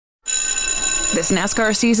This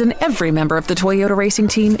NASCAR season, every member of the Toyota racing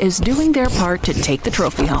team is doing their part to take the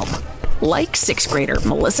trophy home. Like 6th grader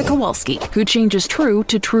Melissa Kowalski, who changes true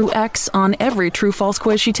to True X on every true-false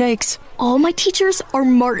quiz she takes. All my teachers are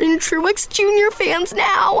Martin Truex Jr. fans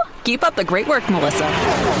now. Keep up the great work, Melissa.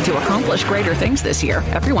 To accomplish greater things this year,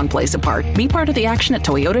 everyone plays a part. Be part of the action at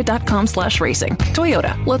toyota.com/racing.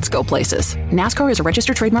 Toyota, let's go places. NASCAR is a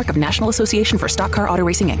registered trademark of National Association for Stock Car Auto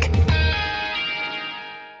Racing, Inc.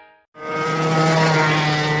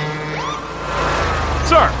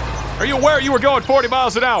 Sir, are you aware you were going 40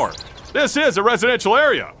 miles an hour? This is a residential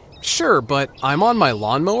area. Sure, but I'm on my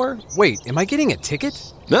lawnmower? Wait, am I getting a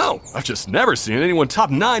ticket? No, I've just never seen anyone top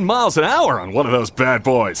 9 miles an hour on one of those bad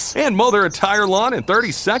boys. And mow their entire lawn in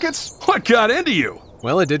 30 seconds? What got into you?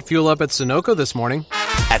 Well, I did fuel up at Sunoco this morning.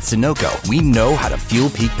 At Sunoco, we know how to fuel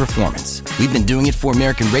peak performance. We've been doing it for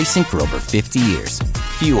American racing for over 50 years.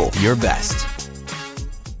 Fuel your best.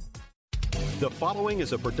 The following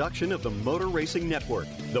is a production of the Motor Racing Network,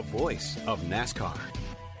 the voice of NASCAR.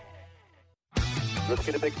 Let's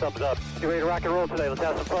get a big thumbs up. Get ready to rock and roll today. Let's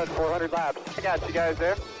have some fun. 400 laps. I got you guys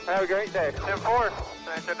there. Have a great day. 10-4.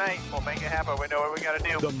 Nice tonight. We'll make it happen. We know what we got to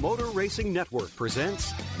do. The Motor Racing Network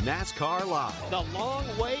presents NASCAR Live. The long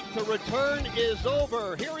wait to return is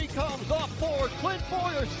over. Here he comes off forward. Clint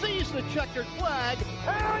Bowyer sees the checkered flag.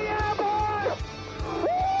 Hell yeah, boy!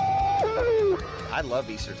 Woo! I love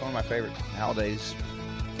Easter. It's one of my favorite holidays.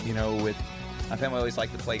 You know, with my family always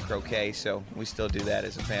liked to play croquet, so we still do that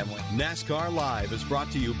as a family. NASCAR Live is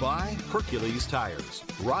brought to you by Hercules Tires.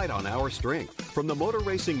 Ride on our strength. From the Motor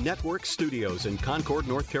Racing Network studios in Concord,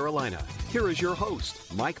 North Carolina, here is your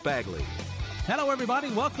host, Mike Bagley. Hello, everybody.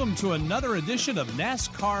 Welcome to another edition of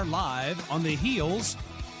NASCAR Live on the heels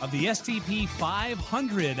of the STP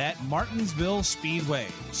 500 at Martinsville Speedway.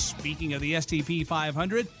 Speaking of the STP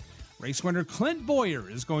 500, race winner Clint Bowyer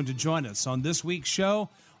is going to join us on this week's show.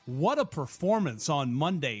 What a performance on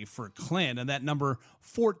Monday for Clint and that number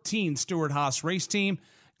 14 Stewart-Haas race team.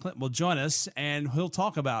 Clint will join us, and he'll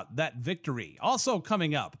talk about that victory. Also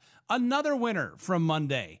coming up, another winner from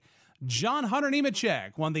Monday. John Hunter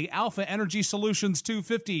Nemechek won the Alpha Energy Solutions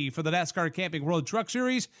 250 for the NASCAR Camping World Truck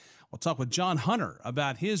Series. We'll talk with John Hunter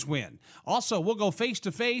about his win. Also, we'll go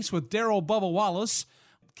face-to-face with Darrell Bubba Wallace.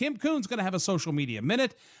 Kim Coon's going to have a social media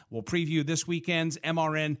minute. We'll preview this weekend's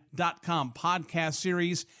MRN.com podcast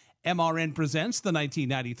series. MRN presents the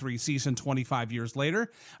 1993 season 25 years later.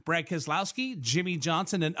 Brad Keselowski, Jimmy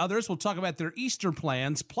Johnson, and others will talk about their Easter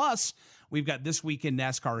plans. Plus, we've got This Week in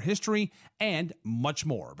NASCAR History and much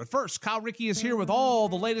more. But first, Kyle Rickey is here with all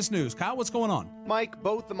the latest news. Kyle, what's going on? Mike,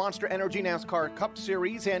 both the Monster Energy NASCAR Cup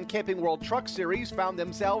Series and Camping World Truck Series found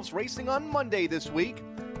themselves racing on Monday this week,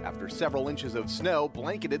 after several inches of snow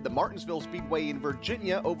blanketed the Martinsville Speedway in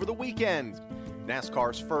Virginia over the weekend.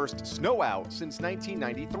 NASCAR's first snow out since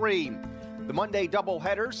 1993. The Monday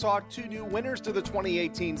doubleheader saw 2 new winners to the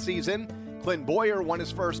 2018 season. Clint Bowyer won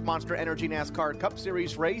his first Monster Energy NASCAR Cup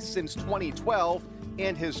Series race since 2012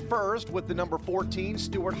 and his first with the number 14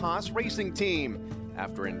 Stewart-Haas racing team,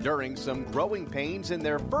 after enduring some growing pains in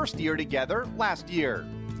their first year together last year.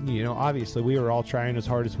 You know, obviously, we were all trying as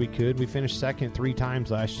hard as we could. We finished second 3 times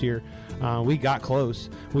last year. We got close.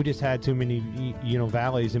 We just had too many,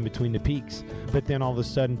 valleys in between the peaks. But then all of a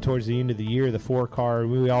sudden, towards the end of the year, the 4-car,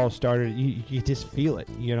 we all started, you just feel it.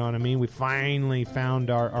 You know what I mean? We finally found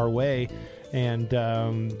our way and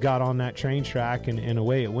got on that train track, and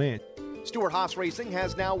away it went. Stewart-Haas Racing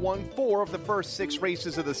has now won 4 of the first 6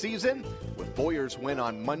 races of the season, with Bowyer's win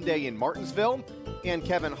on Monday in Martinsville and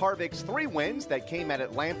Kevin Harvick's 3 wins that came at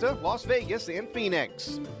Atlanta, Las Vegas, and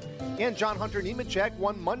Phoenix. And John Hunter Nemechek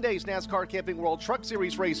won Monday's NASCAR Camping World Truck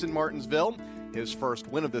Series race in Martinsville, his first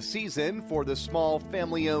win of the season for the small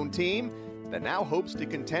family-owned team that now hopes to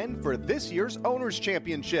contend for this year's Owners'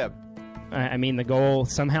 Championship. I mean, the goal,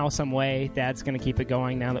 somehow, some way, Dad's going to keep it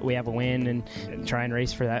going now that we have a win and try and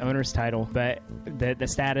race for that owner's title. But the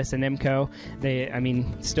status in IMCO,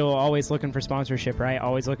 still always looking for sponsorship, right?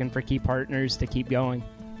 Always looking for key partners to keep going.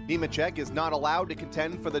 Nemechek is not allowed to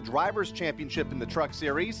contend for the Drivers' Championship in the Truck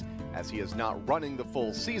Series, as he is not running the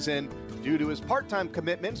full season due to his part-time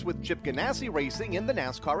commitments with Chip Ganassi Racing in the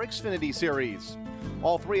NASCAR Xfinity Series.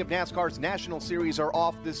 All 3 of NASCAR's National Series are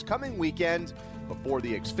off this coming weekend, before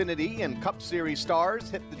the Xfinity and Cup Series stars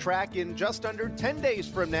hit the track in just under 10 days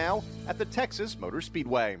from now at the Texas Motor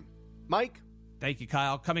Speedway. Mike? Thank you,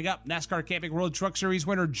 Kyle. Coming up, NASCAR Camping World Truck Series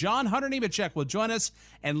winner John Hunter Nemechek will join us,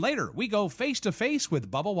 and later we go face-to-face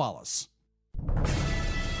with Bubba Wallace.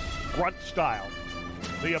 Grunt style.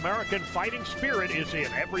 The American fighting spirit is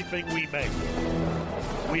in everything we make.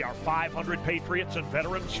 We are 500 patriots and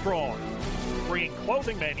veterans strong. bringing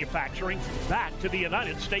clothing manufacturing back to the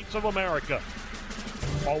United States of America.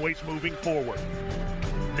 Always moving forward,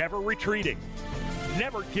 never retreating,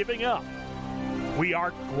 never giving up. We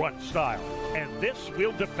are Grunt Style, and this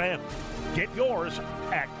we'll defend. Get yours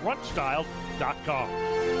at gruntstyle.com.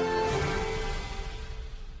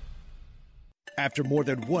 After more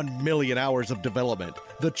than 1 million hours of development,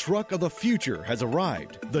 the truck of the future has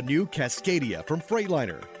arrived. The new Cascadia from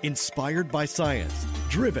Freightliner. Inspired by science,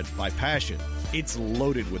 driven by passion. It's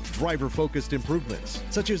loaded with driver-focused improvements,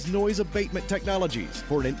 such as noise abatement technologies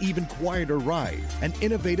for an even quieter ride, an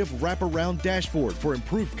innovative wraparound dashboard for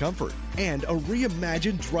improved comfort, and a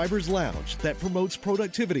reimagined driver's lounge that promotes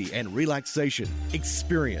productivity and relaxation.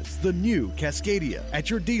 Experience the new Cascadia at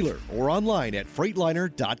your dealer or online at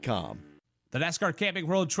Freightliner.com. The NASCAR Camping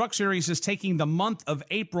World Truck Series is taking the month of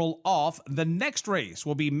April off. The next race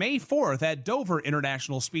will be May 4th at Dover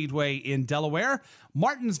International Speedway in Delaware.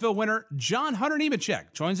 Martinsville winner John Hunter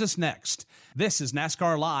Nemechek joins us next. This is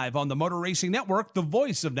NASCAR Live on the Motor Racing Network, the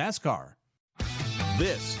voice of NASCAR.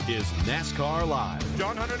 This is NASCAR Live.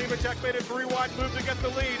 John Hunter Nemechek made a 3-wide move to get the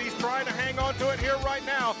lead. He's trying to hang on to it here right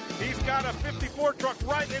now. He's got a 54 truck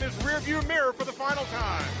right in his rearview mirror for the final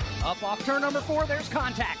time. Up off turn number 4, there's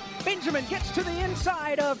contact. Benjamin gets to the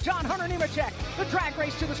inside of John Hunter Nemechek. The drag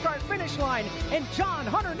race to the start-finish line, and John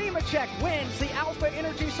Hunter Nemechek wins the Alpha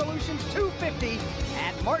Energy Solutions 250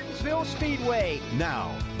 at Martinsville Speedway.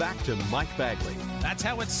 Now, back to Mike Bagley. That's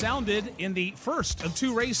how it sounded in the first of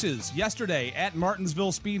 2 races yesterday at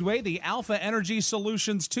Martinsville Speedway. The Alpha Energy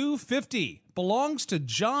Solutions 250 belongs to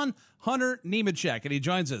John Hunter Nemechek, and he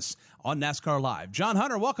joins us on NASCAR Live. John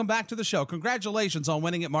Hunter, welcome back to the show. Congratulations on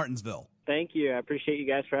winning at Martinsville. Thank you. I appreciate you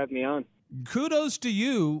guys for having me on. Kudos to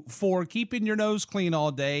you for keeping your nose clean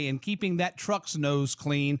all day and keeping that truck's nose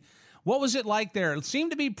clean. What was it like there? It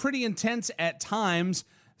seemed to be pretty intense at times.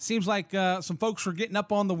 Seems like some folks were getting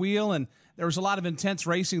up on the wheel, and there was a lot of intense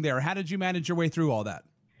racing there. How did you manage your way through all that?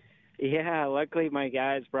 Yeah, luckily my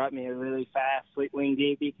guys brought me a really fast Fleet Wing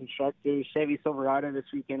DAB constructor Chevy Silverado this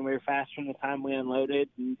weekend. We were fast from the time we unloaded,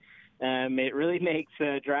 and it really makes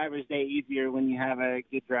a driver's day easier when you have a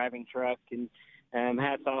good driving truck, and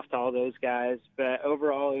hats off to all those guys. But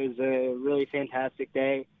overall, it was a really fantastic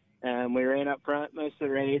day. We ran up front most of the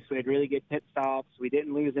race. We had really good pit stops. We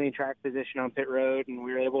didn't lose any track position on pit road, and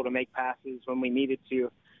we were able to make passes when we needed to.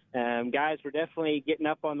 Guys were definitely getting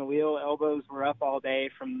up on the wheel. Elbows were up all day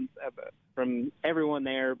from everyone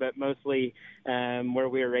there, but mostly where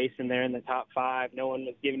we were racing there in the top 5. No one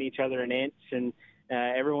was giving each other an inch, and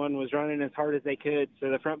everyone was running as hard as they could.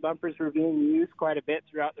 So the front bumpers were being used quite a bit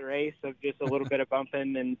throughout the race, of just a little bit of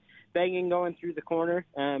bumping and banging going through the corner.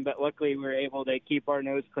 But luckily we were able to keep our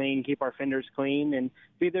nose clean, keep our fenders clean, and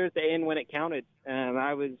be there at the end when it counted.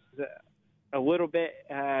 I was a little bit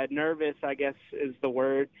nervous, I guess is the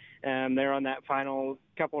word, there on that final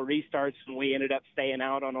couple of restarts, and we ended up staying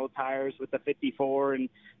out on old tires with the 54, and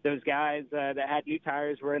those guys that had new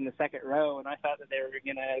tires were in the second row, and I thought that they were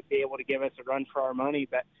going to be able to give us a run for our money,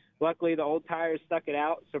 but luckily the old tires stuck it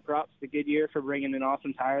out, so props to Goodyear for bringing an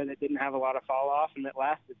awesome tire that didn't have a lot of fall off and that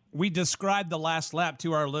lasted. We described the last lap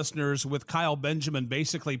to our listeners with Kyle Benjamin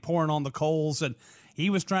basically pouring on the coals, and he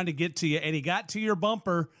was trying to get to you, and he got to your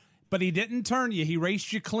bumper, but he didn't turn you. He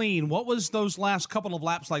raced you clean. What was those last couple of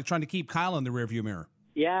laps like, trying to keep Kyle in the rearview mirror?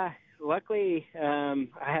 Yeah, luckily I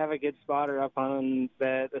have a good spotter up on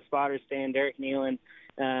the spotter stand, Derek Nealon.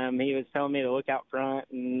 He was telling me to look out front,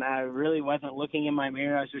 and I really wasn't looking in my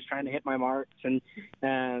mirror. I was just trying to hit my marks. And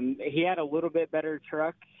he had a little bit better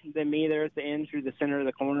truck than me there at the end through the center of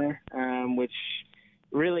the corner, which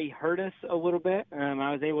really hurt us a little bit.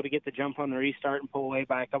 I was able to get the jump on the restart and pull away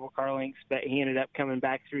by a couple car lengths, but he ended up coming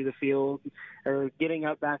back through the field, or getting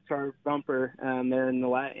up back to our bumper there in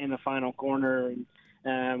the final corner.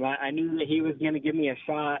 And I knew that he was going to give me a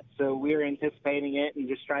shot, so we were anticipating it and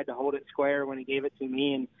just tried to hold it square when he gave it to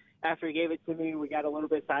me. And after he gave it to me, we got a little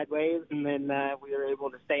bit sideways, and then we were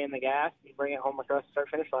able to stay in the gas and bring it home across the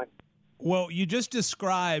start-finish line. Well, you just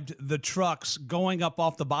described the trucks going up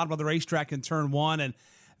off the bottom of the racetrack in turn 1, and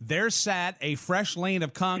there sat a fresh lane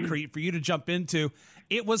of concrete for you to jump into.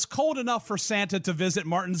 It was cold enough for Santa to visit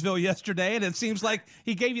Martinsville yesterday, and it seems like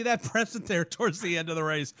he gave you that present there towards the end of the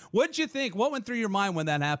race. What'd you think? What went through your mind when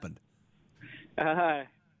that happened?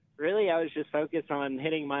 Really, I was just focused on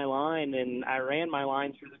hitting my line, and I ran my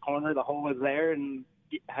line through the corner. The hole was there, and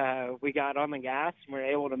we got on the gas, and we were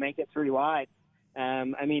able to make it 3 wide.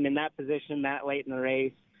 I mean, in that position that late in the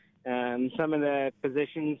race, some of the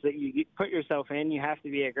positions that you put yourself in, you have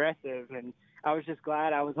to be aggressive. And I was just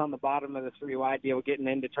glad I was on the bottom of the 3 wide deal getting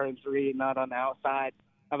into turn 3 and not on the outside.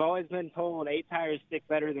 I've always been told 8 tires stick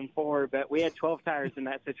better than 4, but we had 12 tires in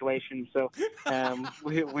that situation, so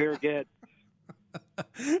we were good.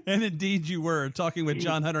 And indeed you were. Talking with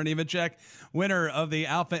John Hunter Nemechek, winner of the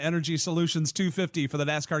Alpha Energy Solutions 250 for the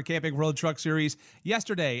NASCAR Camping World Truck Series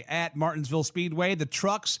yesterday at Martinsville Speedway. The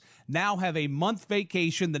trucks now have a month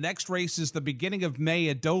vacation. The next race is the beginning of May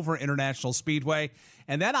at Dover International Speedway.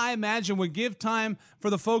 And that, I imagine, would give time for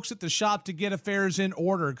the folks at the shop to get affairs in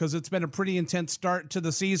order, because it's been a pretty intense start to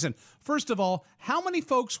the season. First of all, how many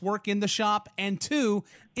folks work in the shop? And 2,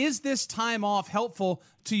 is this time off helpful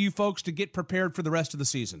to you folks to get prepared for the rest of the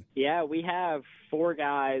season? Yeah, we have 4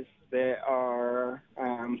 guys that are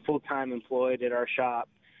full-time employed at our shop.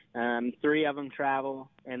 3 of them travel,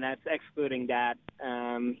 and that's excluding Dad.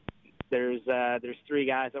 There's 3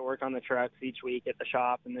 guys that work on the trucks each week at the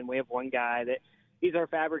shop, and then we have 1 guy that he's our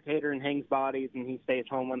fabricator and hangs bodies, and he stays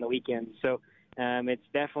home on the weekends. So it's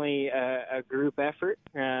definitely a group effort.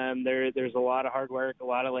 There's a lot of hard work, a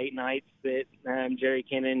lot of late nights that Jerry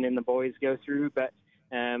Kinnan and the boys go through, but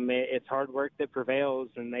it's hard work that prevails,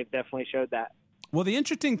 and they've definitely showed that. Well, the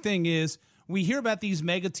interesting thing is we hear about these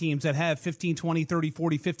mega teams that have 15, 20, 30,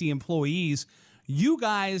 40, 50 employees. You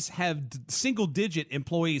guys have single-digit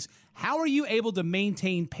employees. How are you able to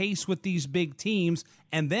maintain pace with these big teams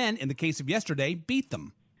and then, in the case of yesterday, beat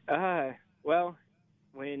them? Well,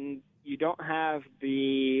 when you don't have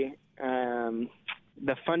the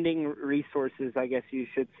funding resources, I guess you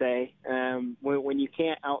should say, when you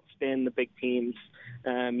can't outspend the big teams,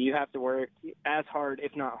 you have to work as hard,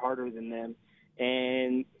 if not harder than them.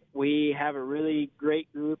 And we have a really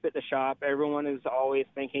great group at the shop. Everyone is always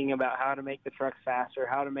thinking about how to make the trucks faster,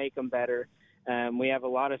 how to make them better. We have a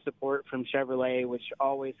lot of support from Chevrolet, which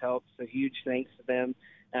always helps, so huge thanks to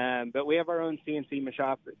them. But we have our own CNC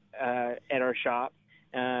shop at our shop,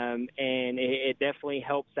 and it definitely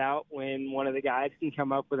helps out when one of the guys can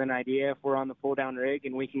come up with an idea if we're on the pull-down rig,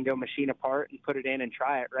 and we can go machine a part and put it in and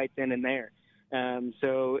try it right then and there.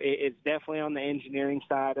 So it's definitely on the engineering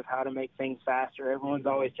side of how to make things faster. Everyone's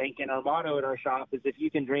always thinking, our motto at our shop is, if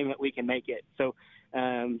you can dream it, we can make it. So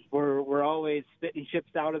we're always spitting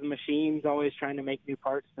chips out of the machines, always trying to make new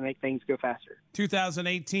parts to make things go faster.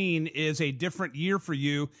 2018 is a different year for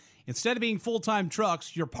you. Instead of being full-time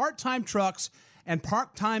trucks, you're part-time trucks and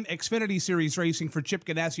part-time Xfinity Series racing for Chip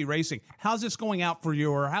Ganassi Racing. How's this going out for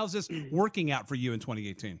you, or how's this working out for you in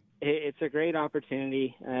 2018? It's a great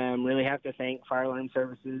opportunity. Really have to thank Fire Alarm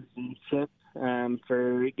Services and Chip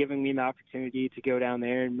for giving me the opportunity to go down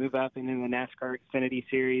there and move up into the NASCAR Xfinity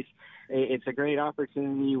Series. It's a great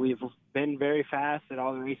opportunity. We've been very fast at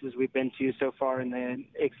all the races we've been to so far in the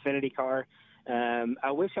Xfinity car.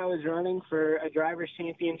 I wish I was running for a driver's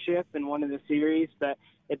championship in one of the series, but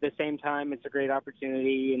at the same time, it's a great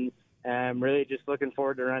opportunity, and I'm really just looking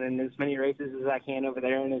forward to running as many races as I can over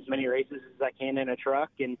there and as many races as I can in a truck.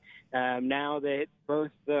 And now that both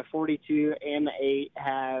the 42 and the 8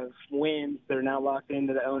 have wins, they're now locked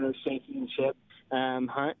into the Owners' Championship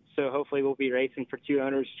hunt. So hopefully we'll be racing for 2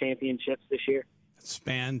 Owners' Championships this year. That's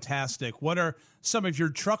fantastic. What are some of your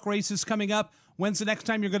truck races coming up? When's the next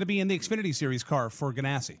time you're going to be in the Xfinity Series car for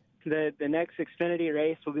Ganassi? The next Xfinity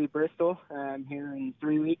race will be Bristol here in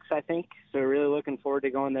 3 weeks, I think. So really looking forward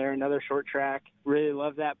to going there. Another short track. Really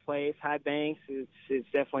love that place. High Banks. It's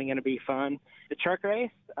definitely going to be fun. The truck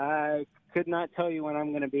race, I could not tell you when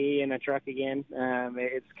I'm going to be in a truck again.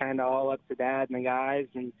 It's kind of all up to Dad and the guys.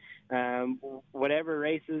 And whatever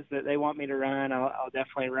races that they want me to run, I'll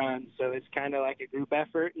definitely run. So it's kind of like a group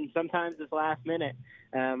effort. And sometimes it's last minute.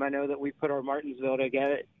 I know that we put our Martinsville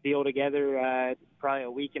deal together probably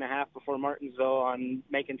a week and a half before Martinsville on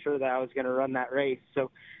making sure that I was going to run that race. So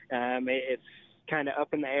it's kind of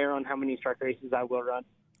up in the air on how many truck races I will run.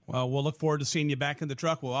 Well, we'll look forward to seeing you back in the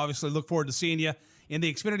truck. We'll obviously look forward to seeing you in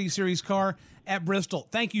the Xfinity Series car at Bristol.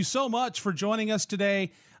 Thank you so much for joining us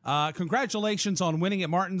today. Congratulations on winning at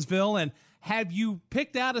Martinsville. And have you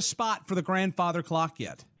picked out a spot for the grandfather clock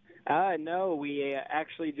yet? No, we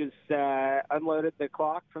actually just unloaded the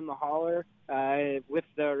clock from the hauler with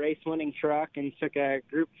the race-winning truck and took a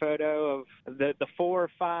group photo of the 4 or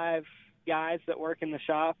 5 guys that work in the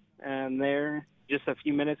shop there just a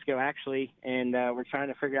few minutes ago, actually, and we're trying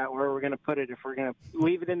to figure out where we're going to put it, if we're going to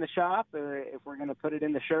leave it in the shop or if we're going to put it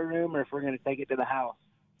in the showroom or if we're going to take it to the house.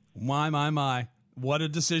 My. What a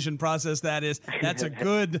decision process that is. That's a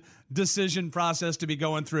good decision process to be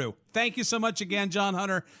going through. Thank you so much again, John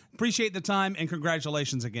Hunter. Appreciate the time, and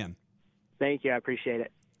congratulations again. Thank you. I appreciate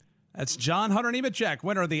it. That's John Hunter Nemechek,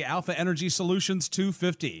 winner of the Alpha Energy Solutions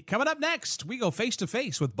 250. Coming up next, we go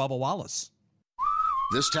face-to-face with Bubba Wallace.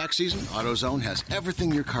 This tax season, AutoZone has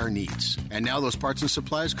everything your car needs. And now those parts and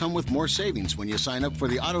supplies come with more savings when you sign up for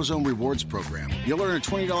the AutoZone Rewards program. You'll earn a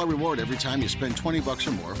 $20 reward every time you spend $20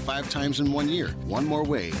 or more 5 times in 1 year. One more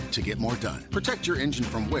way to get more done. Protect your engine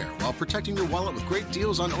from wear while protecting your wallet with great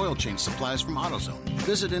deals on oil change supplies from AutoZone.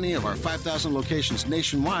 Visit any of our 5,000 locations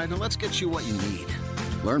nationwide and let's get you what you need.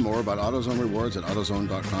 Learn more about AutoZone Rewards at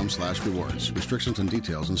AutoZone.com/rewards. Restrictions and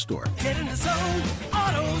details in store. Get in the zone,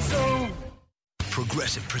 AutoZone.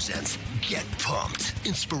 Progressive presents Get Pumped.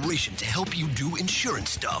 Inspiration to help you do insurance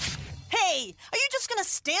stuff. Hey, are you just gonna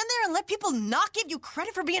stand there and let people not give you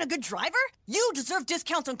credit for being a good driver? You deserve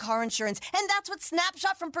discounts on car insurance, and that's what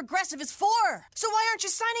Snapshot from Progressive is for. So why aren't you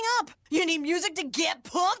signing up? You need music to get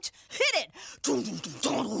pumped? Hit it! Drum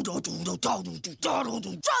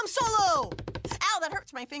solo! Ow, that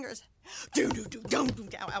hurts my fingers.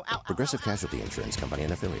 Ow, ow. Progressive Casualty Insurance Company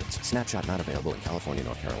and Affiliates. Snapshot not available in California,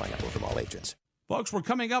 North Carolina, or from all agents. Folks, we're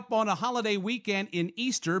coming up on a holiday weekend in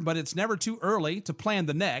Easter, but it's never too early to plan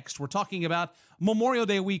the next. We're talking about Memorial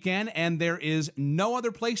Day weekend, and there is no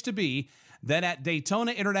other place to be than at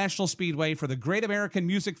Daytona International Speedway for the Great American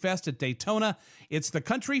Music Fest at Daytona. It's the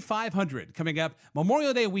Country 500 coming up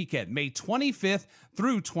Memorial Day weekend, May 25th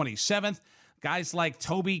through 27th. Guys like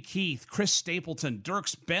Toby Keith, Chris Stapleton,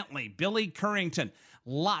 Dierks Bentley, Billy Currington.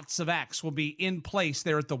 Lots of acts will be in place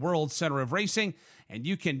there at the World Center of Racing, and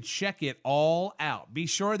you can check it all out. Be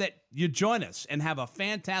sure that you join us and have a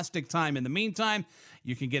fantastic time. In the meantime,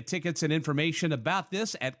 you can get tickets and information about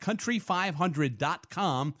this at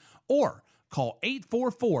country500.com or call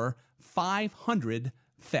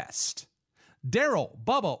 844-500-FEST. Darrell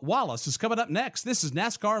Bubba Wallace is coming up next. This is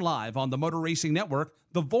NASCAR Live on the Motor Racing Network,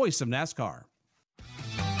 the voice of NASCAR.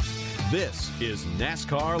 This is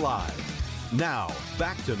NASCAR Live. Now,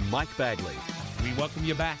 back to Mike Bagley. We welcome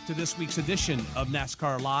you back to this week's edition of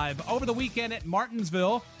NASCAR Live. Over the weekend at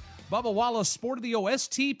Martinsville, Bubba Wallace sported the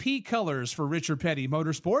OSTP colors for Richard Petty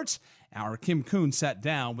Motorsports. Our Kim Kuhn sat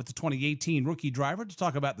down with the 2018 rookie driver to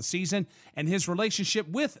talk about the season and his relationship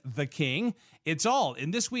with the King. It's all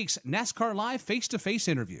in this week's NASCAR Live face-to-face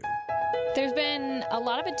interview. There's been a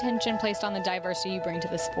lot of attention placed on the diversity you bring to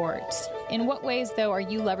the sport. In what ways, though, are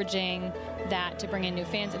you leveraging that to bring in new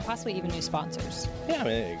fans and possibly even new sponsors? Yeah, I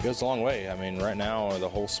mean, it goes a long way. I mean, right now, the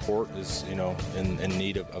whole sport is, in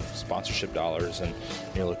need of sponsorship dollars. And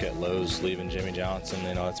you look at Lowe's leaving Jimmy Johnson,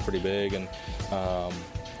 it's pretty big. And,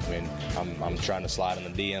 I'm trying to slide in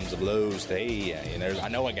the DMs of Lowe's to, hey, I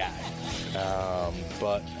know a guy.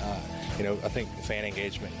 I think fan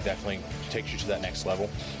engagement definitely takes you to that next level.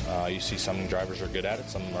 You see some drivers are good at it,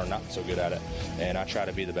 some are not so good at it, and I try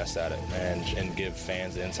to be the best at it and give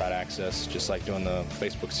fans the inside access, just like doing the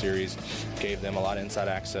Facebook series, gave them a lot of inside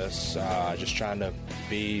access, just trying to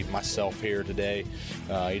be myself here today.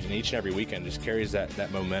 Each and every weekend just carries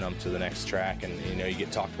that momentum to the next track, and you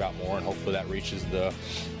get talked about more, and hopefully that reaches the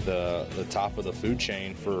top of the food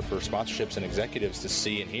chain for sponsorships and executives to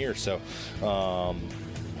see and hear. So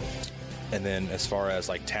and then as far as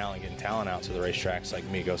like getting talent out to the racetracks, like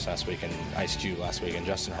Migos last week and Ice Cube last week and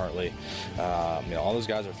Justin Hartley, all those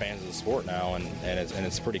guys are fans of the sport now, and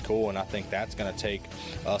it's pretty cool. And I think that's going to take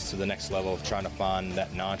us to the next level of trying to find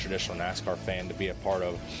that non-traditional NASCAR fan to be a part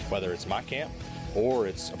of, whether it's my camp or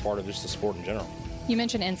it's a part of just the sport in general. You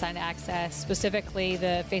mentioned inside access, specifically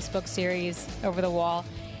the Facebook series Over the Wall.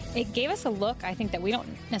 It gave us a look, I think, that we don't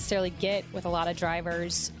necessarily get with a lot of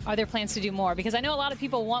drivers. Are there plans to do more? Because I know a lot of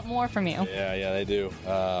people want more from you. Yeah, they do.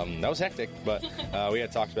 That was hectic, but we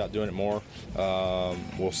had talked about doing it more.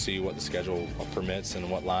 We'll see what the schedule permits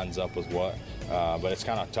and what lines up with what. But it's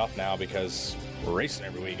kind of tough now because we're racing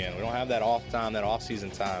every weekend. We don't have that off time, that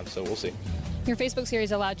off-season time, so we'll see. Your Facebook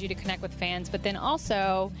series allowed you to connect with fans, but then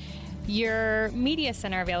also your media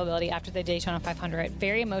center availability after the Daytona 500,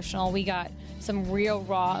 very emotional. We got some real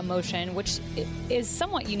raw emotion, which is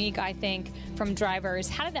somewhat unique, I think, from drivers.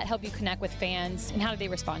 How did that help you connect with fans, and how did they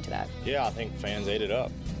respond to that? Yeah, I think fans ate it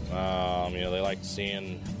up. They liked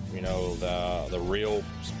seeing, the real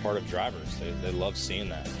part of drivers. They love seeing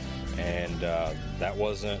that. And that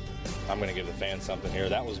wasn't, I'm going to give the fans something here.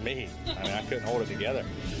 That was me. I couldn't hold it together.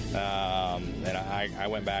 And I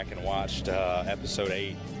went back and watched episode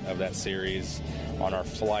 8 of that series on our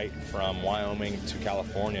flight from Wyoming to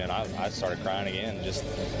California, and I started crying again.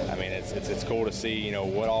 It's cool to see,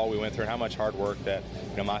 what all we went through and how much hard work that,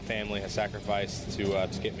 my family has sacrificed to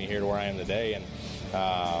get me here to where I am today. And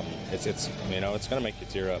it's going to make you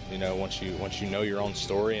tear up, once you know your own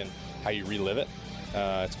story and how you relive it.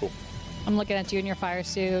 It's cool. I'm looking at you in your fire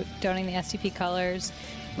suit, donning the STP colors.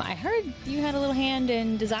 I heard you had a little hand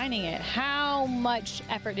in designing it. How much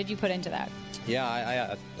effort did you put into that?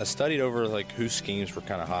 Yeah, I studied over like whose schemes were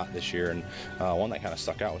kind of hot this year, and one that kind of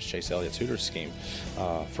stuck out was Chase Elliott's Hooters scheme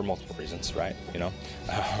for multiple reasons, right? You know,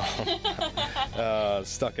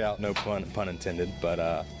 stuck out, no pun intended,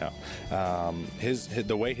 but no.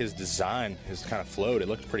 The way his design has kind of flowed, it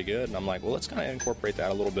looked pretty good, and I'm like, well, let's kind of incorporate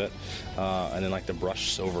that a little bit, and then like the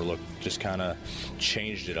brush silver look just kind of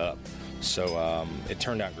changed it up. So it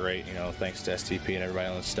turned out great, you know, thanks to STP and everybody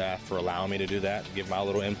on the staff for allowing me to do that, to give my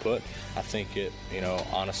little input. I think it, you know,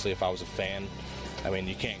 honestly, if I was a fan, I mean,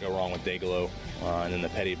 you can't go wrong with Dayglow and then the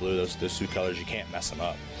Petty Blue, those two colors, you can't mess them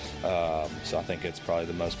up. So I think it's probably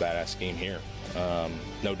the most badass scheme here.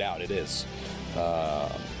 No doubt it is.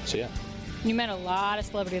 So yeah. You met a lot of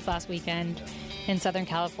celebrities last weekend in Southern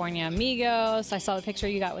California. Migos, I saw the picture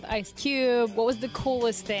you got with Ice Cube. What was the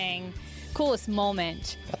coolest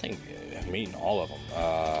moment? I think meeting all of them.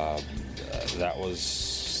 That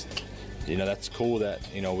was, you know, that's cool that,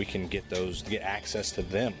 you know, we can get access to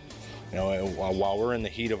them. You know, while we're in the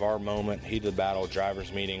heat of our moment, heat of the battle,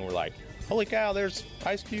 drivers meeting, we're like, holy cow, there's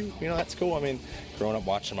Ice Cube. You know, that's cool. I mean, growing up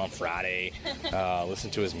watching him on Friday,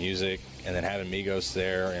 listening to his music, and then having Migos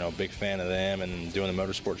there, you know, big fan of them, and doing the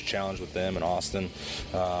Motorsports Challenge with them in Austin,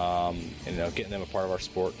 and, you know, getting them a part of our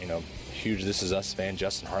sport, you know, huge This Is Us fan.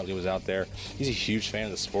 Justin Hartley was out there. He's a huge fan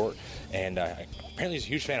of the sport, and apparently he's a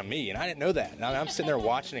huge fan of me, and I didn't know that. And I'm sitting there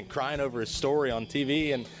watching and crying over his story on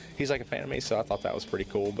TV, and he's like a fan of me, so I thought that was pretty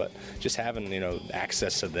cool. But just having, you know,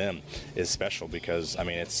 access to them is special because, I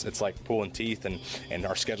mean, it's like pulling teeth, and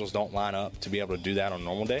our schedules don't line up to be able to do that on a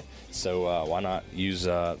normal day. So why not use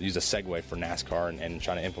a segue for NASCAR and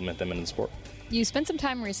trying to implement them into the sport? You spent some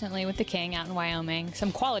time recently with the King out in Wyoming,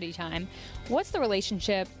 some quality time. What's the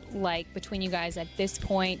relationship like between you guys at this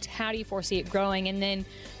point? How do you foresee it growing? And then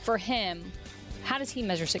for him, how does he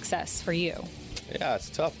measure success for you? Yeah, it's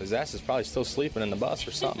tough. His ass is probably still sleeping in the bus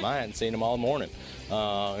or something. I hadn't seen him all morning. You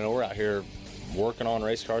know, we're out here working on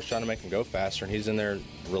race cars, trying to make them go faster, and he's in there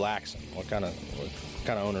relaxing. What kind of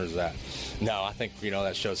owner is that? No, I think, you know,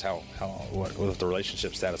 that shows what the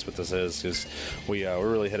relationship status with us is, because we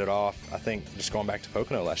really hit it off. I think just going back to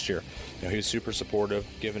Pocono last year, you know, he was super supportive,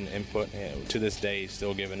 giving input. And to this day, he's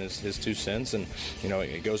still giving his 2 cents, and, you know,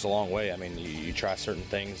 it goes a long way. I mean, you try certain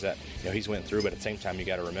things that, you know, he's went through, but at the same time, you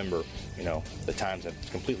got to remember, you know, the times have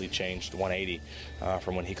completely changed 180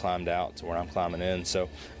 from when he climbed out to where I'm climbing in. So,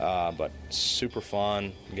 but super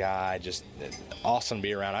fun guy, just awesome to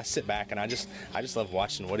be around. I sit back and I just love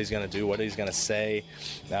watching what he's going to do, what he's going to say,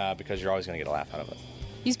 because you're always going to get a laugh out of it.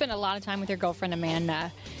 You spend a lot of time with your girlfriend,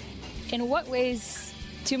 Amanda. In what ways,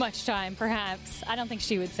 too much time, perhaps? I don't think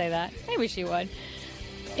she would say that. Maybe she would.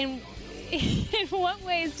 In what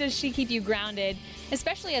ways does she keep you grounded,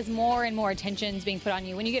 especially as more and more attention's being put on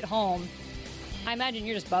you? When you get home, I imagine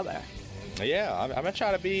you're just Bubba. Yeah, I'm going to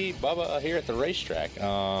try to be Bubba here at the racetrack.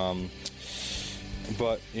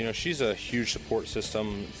 But, you know, she's a huge support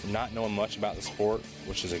system, not knowing much about the sport,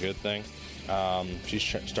 which is a good thing. She's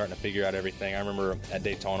starting to figure out everything. I remember at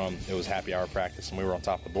Daytona, it was happy hour practice, and we were on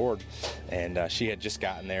top of the board. And she had just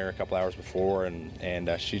gotten there a couple hours before, and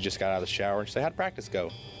she just got out of the shower, and she said, how'd practice go?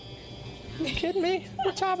 Are you kidding me?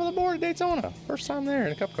 We're top of the board at Daytona. First time there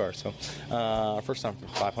in a cup car. So first time for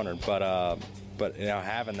 500. But you know,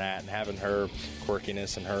 having that and having her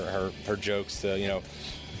quirkiness and her jokes to, you know,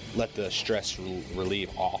 let the stress relieve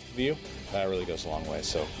off of you, that really goes a long way.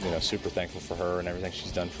 So, you know, super thankful for her and everything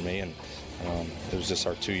she's done for me. And it was just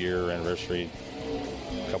our 2-year anniversary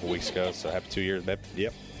a couple weeks ago. So happy 2 years, babe.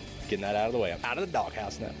 Yep. Getting that out of the way. I'm out of the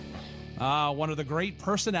doghouse now. One of the great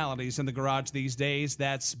personalities in the garage these days,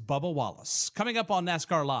 that's Bubba Wallace. Coming up on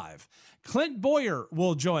NASCAR Live, Clint Bowyer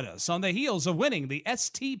will join us on the heels of winning the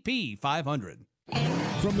STP 500.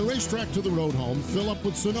 From the racetrack to the road home, fill up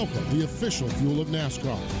with Sunoco, the official fuel of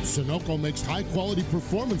NASCAR. Sunoco makes high-quality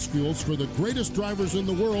performance fuels for the greatest drivers in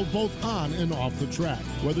the world, both on and off the track.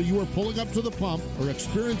 Whether you are pulling up to the pump or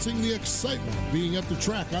experiencing the excitement of being at the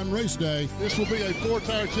track on race day, this will be a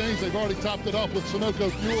 4-tire change. They've already topped it off with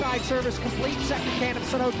Sunoco fuel. Side service complete, second can of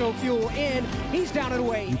Sunoco fuel in. He's down and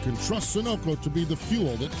away. You can trust Sunoco to be the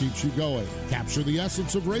fuel that keeps you going. Capture the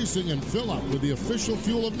essence of racing and fill up with the official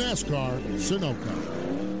fuel of NASCAR, Sunoco.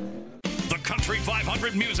 The Country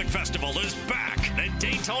 500 Music Festival is back at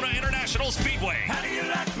Daytona International Speedway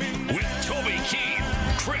with Toby Keith,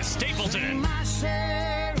 Chris Stapleton,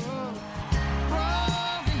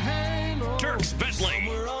 Dierks Bentley,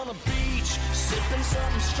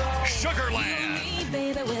 Sugarland,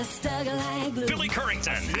 Billy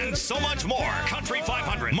Currington, and so much more. Country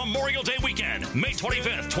 500 Memorial Day weekend, May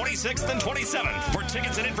 25th, 26th, and 27th. For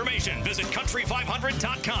tickets and information, visit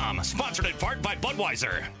country500.com. Sponsored in part by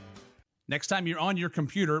Budweiser. Next time you're on your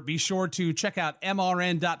computer, be sure to check out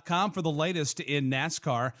MRN.com for the latest in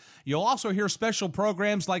NASCAR. You'll also hear special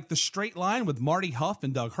programs like The Straight Line with Marty Huff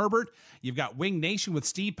and Doug Herbert. You've got Wing Nation with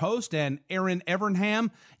Steve Post and Aaron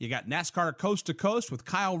Evernham. You got NASCAR Coast to Coast with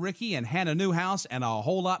Kyle Rickey and Hannah Newhouse, and a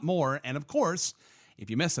whole lot more. And of course, if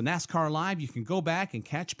you miss a NASCAR Live, you can go back and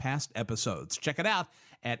catch past episodes. Check it out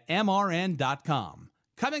at MRN.com.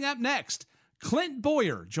 Coming up next, Clint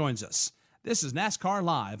Bowyer joins us. This is NASCAR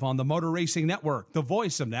Live on the Motor Racing Network, the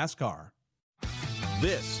voice of NASCAR.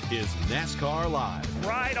 This is NASCAR Live.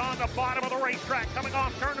 Right on the bottom of the racetrack, coming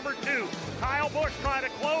off turn number 2. Kyle Busch trying to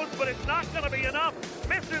close, but it's not going to be enough.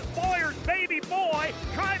 Mrs. Bowyer's baby boy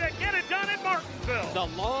trying to get it done in Martinsville.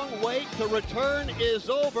 The long wait to return is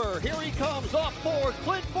over. Here he comes off 4.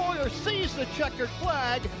 Clint Bowyer sees the checkered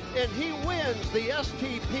flag, and he wins the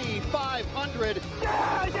STP 500.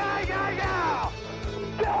 Yeah, yeah, yeah, yeah!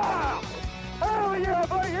 Yeah! Oh, yeah,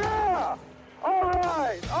 but yeah! All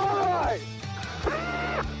right!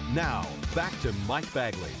 Now, back to Mike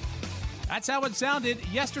Bagley. That's how it sounded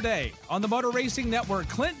yesterday on the Motor Racing Network.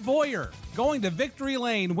 Clint Bowyer going to victory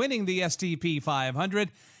lane, winning the STP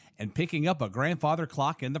 500 and picking up a grandfather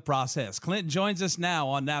clock in the process. Clint joins us now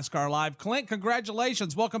on NASCAR Live. Clint,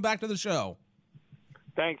 congratulations. Welcome back to the show.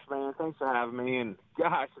 Thanks, man. Thanks for having me. And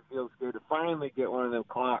gosh, it feels good to finally get one of them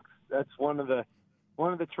clocks. That's one of the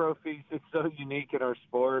trophies that's so unique in our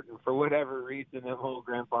sport. And for whatever reason, them whole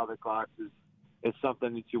grandfather clocks is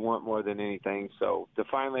something that you want more than anything. So to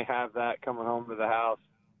finally have that coming home to the house,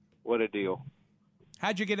 what a deal.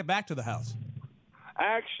 How'd you get it back to the house?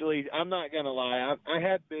 Actually, I'm not going to lie. I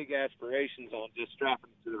had big aspirations on just strapping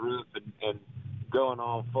it to the roof and going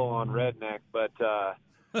all full-on redneck, but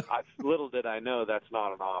little did I know that's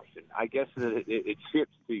not an option. I guess that it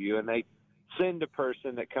ships to you, and they send a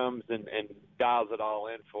person that comes and dials it all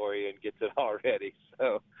in for you and gets it all ready.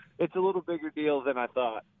 So it's a little bigger deal than I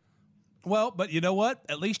thought. Well, but you know what?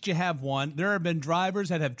 At least you have one. There have been drivers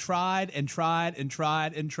that have tried and tried and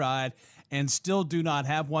tried and tried and still do not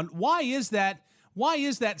have one. Why is that? Why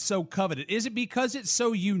is that so coveted? Is it because it's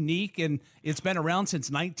so unique and it's been around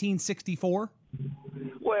since 1964?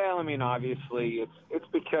 Well, I mean, obviously it's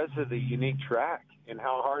because of the unique track and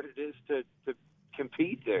how hard it is to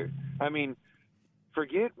compete there. I mean,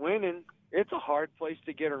 forget winning. It's a hard place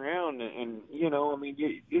to get around. And you know, I mean,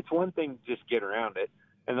 it's one thing to just get around it.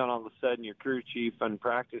 And then all of a sudden your crew chief on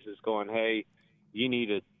practice is going, hey, you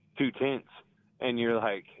need a 2/10. And you're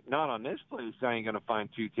like, not on this place. I ain't going to find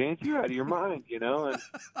 2/10. You're out of your mind, you know.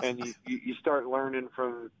 And you start learning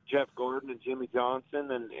from Jeff Gordon and Jimmy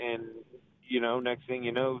Johnson. And you know, next thing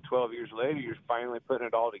you know, 12 years later, you're finally putting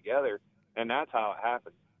it all together. And that's how it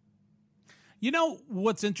happened. You know,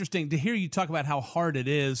 what's interesting to hear you talk about how hard it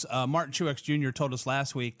is. Martin Truex Jr. told us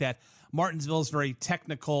last week that Martinsville is very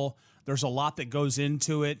technical. There's a lot that goes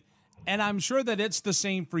into it. And I'm sure that it's the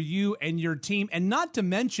same for you and your team. And not to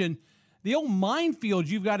mention the old minefield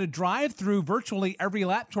you've got to drive through virtually every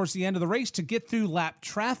lap towards the end of the race to get through lap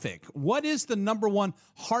traffic. What is the number one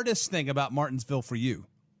hardest thing about Martinsville for you?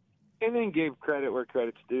 And then give credit where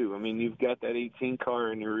credit's due. I mean, you've got that 18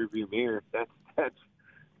 car in your rearview mirror. That's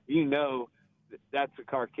you know, that's a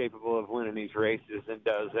car capable of winning these races and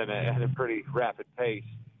does at a pretty rapid pace.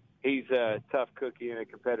 He's a tough cookie and a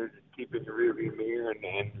competitor to keep in the rearview mirror,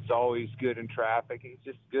 and he's always good in traffic. He's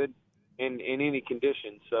just good in any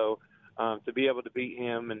condition. So to be able to beat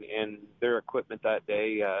him and their equipment that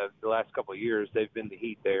day, the last couple of years, they've been the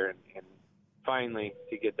heat there, and finally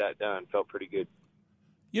to get that done felt pretty good.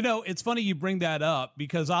 You know, it's funny you bring that up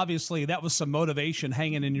because obviously that was some motivation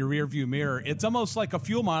hanging in your rearview mirror. It's almost like a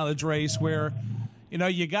fuel mileage race where, you know,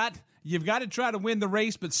 you've got to try to win the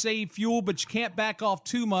race but save fuel, but you can't back off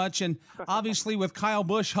too much. And obviously with Kyle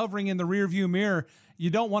Busch hovering in the rearview mirror, you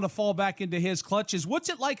don't want to fall back into his clutches. What's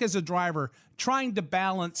it like as a driver trying to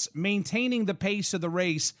balance maintaining the pace of the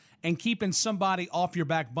race and keeping somebody off your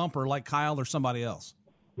back bumper like Kyle or somebody else?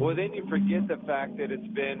 Well, then you forget the fact that it's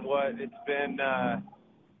been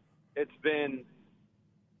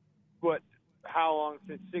how long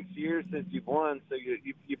since 6 years since you've won, so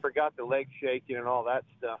you forgot the leg shaking and all that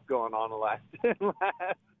stuff going on the last 10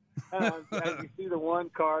 laps. As you see the one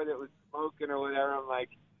car that was smoking or whatever, I'm like,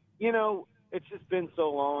 you know, it's just been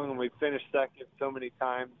so long and we've finished second so many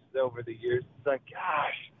times over the years. It's like,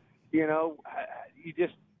 gosh, you know, you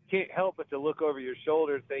just can't help but to look over your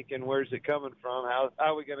shoulder thinking, where's it coming from? How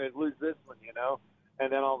are we going to lose this one, you know?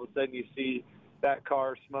 And then all of a sudden you see that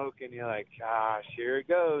car smoking, you're like, gosh, here it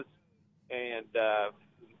goes. And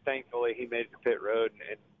thankfully he made it to pit road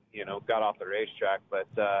and you know, got off the racetrack. But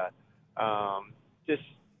just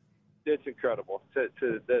it's incredible. To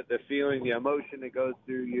the feeling, the emotion that goes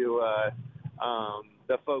through you,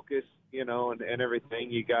 the focus, you know, and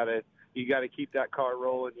everything. You gotta keep that car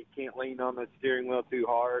rolling. You can't lean on the steering wheel too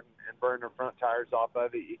hard and burn the front tires off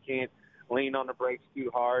of it. You can't lean on the brakes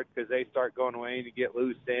too hard because they start going away and you get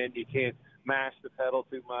loose in. You can't mash the pedal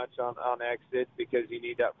too much on exits because you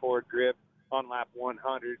need that forward grip on lap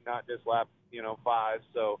 100, not just lap 5.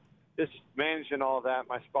 So just managing all that.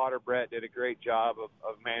 My spotter Brett did a great job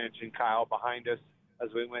of managing Kyle behind us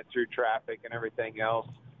as we went through traffic and everything else.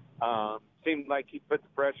 Seemed like he put the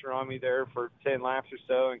pressure on me there for 10 laps or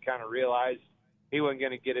so and kind of realized he wasn't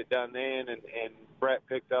going to get it done then. And Brett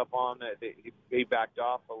picked up on it. He backed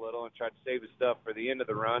off a little and tried to save his stuff for the end of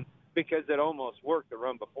the run because it almost worked the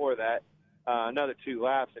run before that. Another 2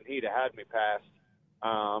 laps, and he'd have had me passed.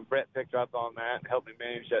 Brett picked up on that and helped me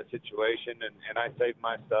manage that situation, and I saved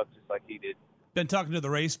my stuff just like he did. Been talking to the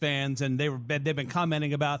race fans, and they've been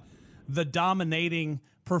commenting about the dominating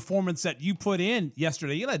performance that you put in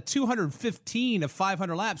yesterday. You led 215 of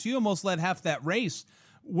 500 laps. You almost led half that race.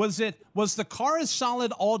 Was the car as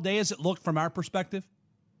solid all day as it looked from our perspective?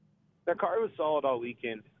 The car was solid all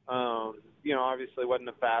weekend. Obviously wasn't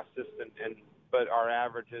the fastest, but our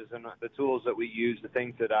averages and the tools that we use, the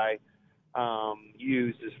things that I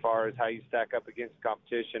used as far as how you stack up against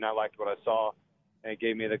competition, I liked what I saw, and it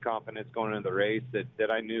gave me the confidence going into the race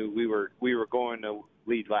that I knew we were going to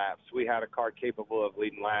lead laps. We had a car capable of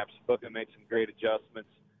leading laps. Booker made some great adjustments,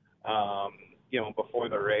 before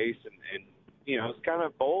the race, and it's kind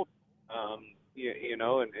of bold, and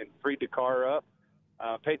freed the car up.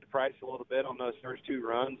 Paid the price a little bit on those first 2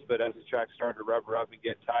 runs, but as the track started to rubber up and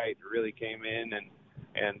get tight, it really came in,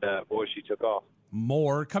 and boy, she took off.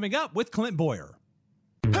 More coming up with Clint Bowyer.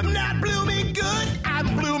 I'm not blooming good,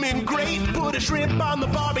 I'm blooming great. Put a shrimp on the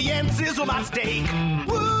barbie and sizzle my steak.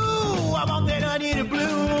 Woo, I want that onion to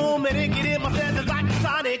bloom, and it get in my senses like a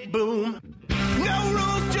sonic boom. No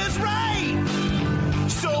rules, just right.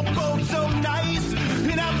 So bold, so nice,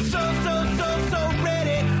 and I'm so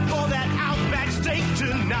ready for that Outback steak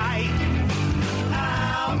tonight.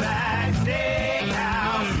 Outback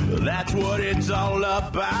Steakhouse, that's what it's all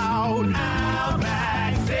about.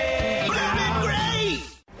 Outback Steakhouse, blooming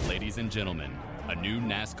great. Ladies and gentlemen, a new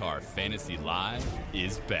NASCAR Fantasy Live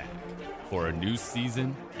is back for a new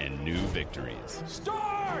season and new victories.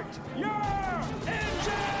 Start your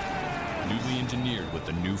engine! Newly engineered with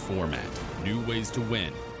a new format, new ways to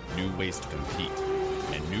win, new ways to compete,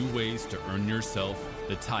 and new ways to earn yourself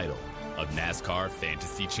the title of NASCAR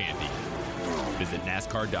Fantasy Champion. Visit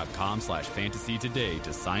NASCAR.com/fantasy today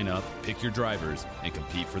to sign up, pick your drivers, and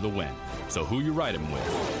compete for the win. So who you riding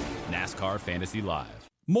with? NASCAR Fantasy Live.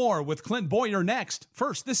 More with Clint Bowyer next.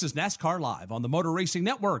 First, this is NASCAR Live on the Motor Racing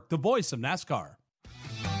Network, the voice of NASCAR.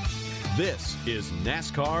 This is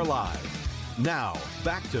NASCAR Live. Now,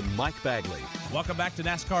 back to Mike Bagley. Welcome back to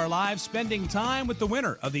NASCAR Live, spending time with the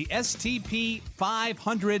winner of the STP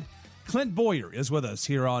 500. Clint Bowyer is with us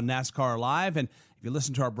here on NASCAR Live. And if you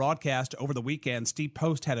listen to our broadcast over the weekend, Steve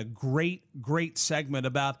Post had a great segment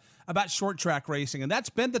about short track racing. And that's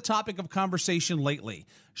been the topic of conversation lately.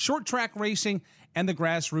 Short track racing and the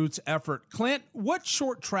grassroots effort. Clint, what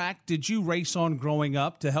short track did you race on growing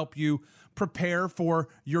up to help you prepare for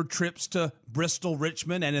your trips to Bristol,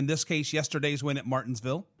 Richmond, and in this case, yesterday's win at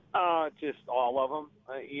Martinsville? Just all of them.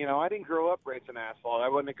 I didn't grow up racing asphalt. I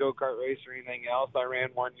wasn't a go-kart racer or anything else. I ran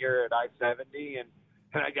 1 year at I-70, and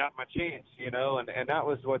I got my chance, and that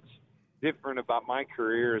was what's different about my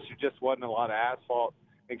career is there just wasn't a lot of asphalt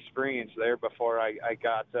experience there before I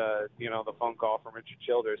got, the phone call from Richard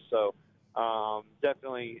Childress. So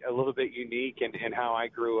definitely a little bit unique in how I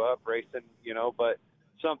grew up racing, but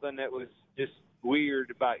something that was just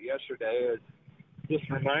weird about yesterday is just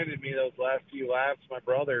reminded me those last few laps. My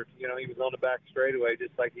brother, he was on the back straightaway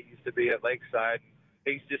just like he used to be at Lakeside.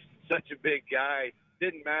 He's just such a big guy.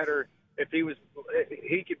 Didn't matter if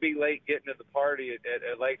he could be late getting to the party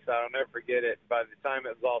at Lakeside. I'll never forget it. By the time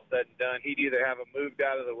it was all said and done, he'd either have him moved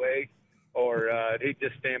out of the way or he'd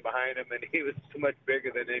just stand behind him, and he was so much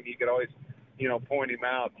bigger than him. You could always, point him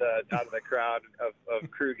out of the crowd of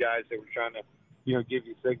crew guys that were trying to, give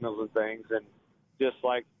you signals and things. And just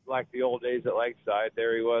like the old days at Lakeside,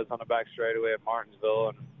 there he was on the back straightaway at Martinsville,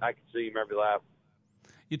 and I could see him every lap.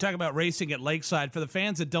 You talk about racing at Lakeside. For the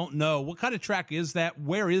fans that don't know, what kind of track is that?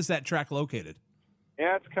 Where is that track located?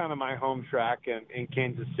 Yeah, it's kind of my home track in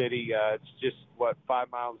Kansas City. It's just,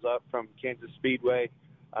 5 miles up from Kansas Speedway.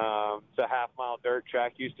 It's a half-mile dirt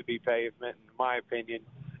track. Used to be pavement. In my opinion,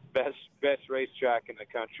 best racetrack in the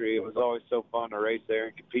country. It was always so fun to race there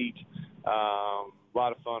and compete. A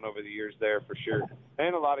lot of fun over the years there for sure,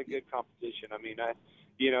 and a lot of good competition. I mean,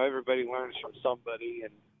 everybody learns from somebody,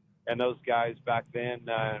 and those guys back then,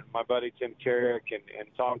 my buddy Tim Carrick and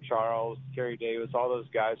Tom Charles, Kerry Davis, all those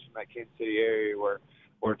guys from that Kansas City area were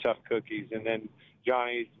tough cookies. And then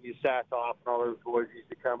Johnny Usatoff and all those boys used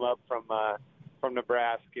to come up from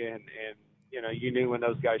Nebraska, and you knew when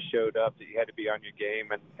those guys showed up that you had to be on your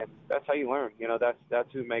game, and that's how you learn.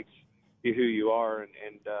 That's who makes you who you are, and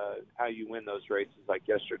how you win those races like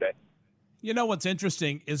yesterday. You know what's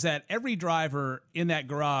interesting is that every driver in that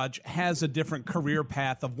garage has a different career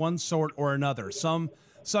path of one sort or another. Some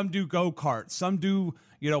do go-karts, some do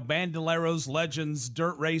bandoleros, legends,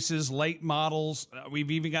 dirt races, late models. We've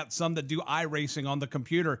even got some that do iRacing on the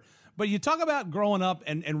computer. But you talk about growing up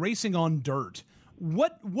and racing on dirt.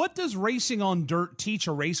 What does racing on dirt teach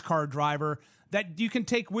a race car driver that you can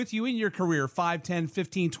take with you in your career 5, 10,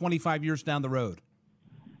 15, 25 years down the road?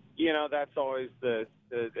 That's always the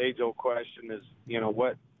age-old question is,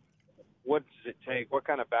 what does it take? What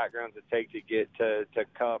kind of background does it take to get to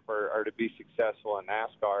Cup or to be successful in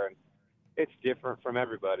NASCAR? And it's different from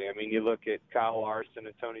everybody. I mean, you look at Kyle Larson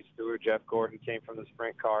and Tony Stewart, Jeff Gordon came from the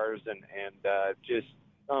sprint cars, and just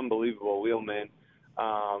unbelievable wheelmen.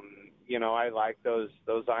 I like those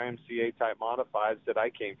IMCA type modifieds that I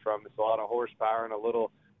came from. It's a lot of horsepower and a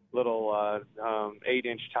little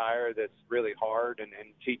 8-inch tire that's really hard and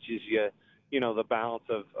teaches you, the balance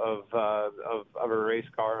of a race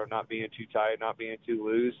car, of not being too tight, not being too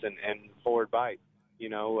loose, and forward bite.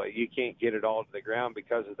 You can't get it all to the ground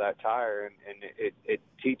because of that tire, and it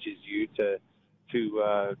teaches you to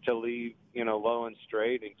leave, low and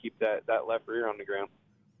straight and keep that left rear on the ground.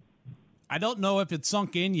 I don't know if it's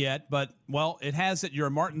sunk in yet, but, well, it has it. You're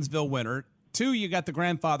a Martinsville winner. 2, you got the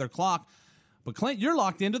grandfather clock. But, Clint, you're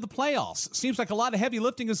locked into the playoffs. Seems like a lot of heavy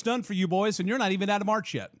lifting is done for you boys, and you're not even out of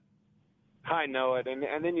March yet. I know it.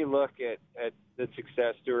 And then you look at the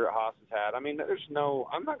success Stuart Haas has had. I mean,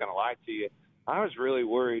 I'm not going to lie to you. I was really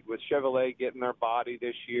worried with Chevrolet getting their body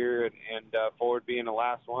this year and Ford being the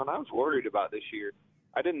last one. I was worried about this year.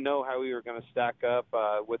 I didn't know how we were going to stack up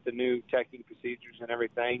with the new teching procedures and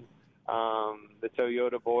everything. The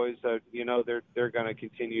Toyota boys, they're going to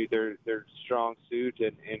continue their strong suit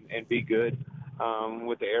and be good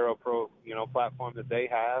with the Aero Pro, platform that they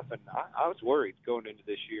have. And I was worried going into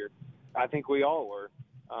this year. I think we all were.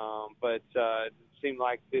 But it seemed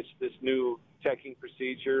like this new teching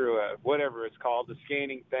procedure, whatever it's called, the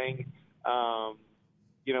scanning thing,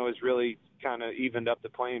 has really kind of evened up the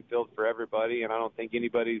playing field for everybody. And I don't think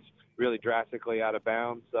anybody's really drastically out of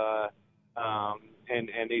bounds.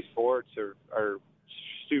 And these Fords are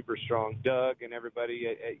super strong. Doug and everybody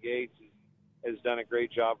at Yates has done a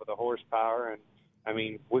great job with the horsepower. And, I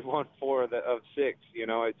mean, we've won 4 of 6.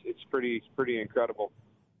 It's pretty incredible.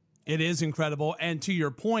 It is incredible. And to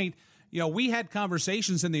your point, we had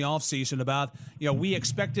conversations in the offseason about, we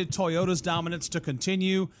expected Toyota's dominance to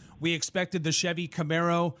continue. We expected the Chevy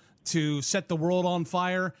Camaro to set the world on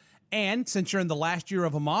fire. And since you're in the last year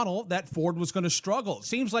of a model, that Ford was going to struggle. It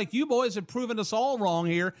seems like you boys have proven us all wrong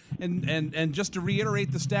here. And just to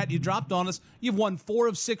reiterate the stat you dropped on us, you've won 4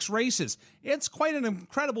 of 6 races. It's quite an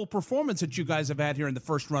incredible performance that you guys have had here in the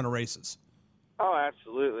first run of races. Oh,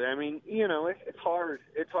 absolutely. I mean, it's hard.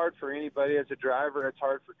 It's hard for anybody as a driver. It's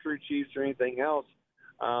hard for crew chiefs or anything else.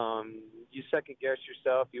 You second guess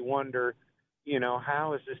yourself. You wonder,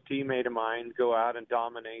 how is this teammate of mine go out and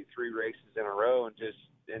dominate 3 races in a row and just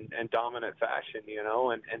in dominant fashion,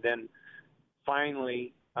 and then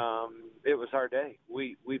finally it was our day.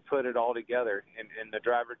 We put it all together, and the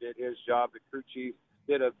driver did his job. The crew chief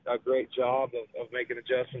did a great job of making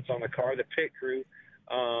adjustments on the car. The pit crew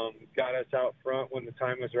got us out front when the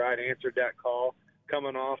time was right, answered that call.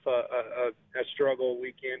 Coming off a struggle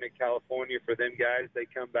weekend in California for them guys, they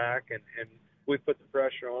come back and we put the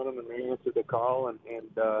pressure on them, and they answered the call, and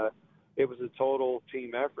it was a total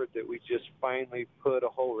team effort that we just finally put a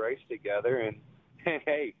whole race together. And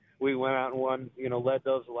hey, we went out and won, led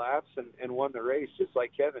those laps and won the race just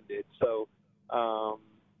like Kevin did. So,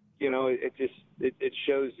 it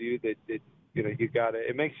shows you that you got to,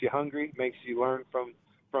 it makes you hungry, makes you learn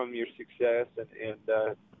from your success and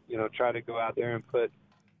try to go out there and put,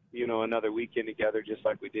 another weekend together just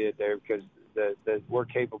like we did there, because we're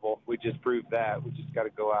capable. We just proved that. We just got to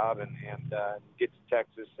go out and get to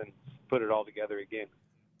Texas and put it all together again.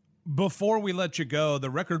 Before we let you go, the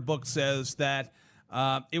record book says that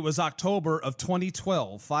it was October of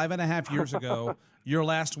 2012, 5.5 years ago, your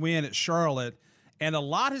last win at Charlotte, and a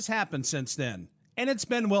lot has happened since then. And it's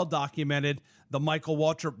been well documented, the Michael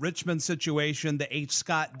Waltrip Richmond situation, the H.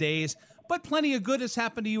 Scott days, but plenty of good has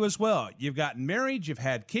happened to you as well. You've gotten married, you've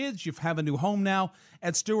had kids, you have a new home now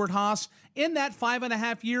at Stuart Haas. In that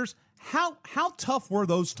 5.5 years, How tough were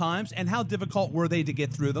those times, and how difficult were they to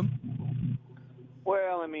get through them?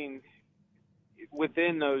 Well, I mean,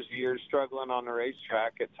 within those years, struggling on the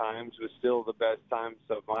racetrack at times was still the best times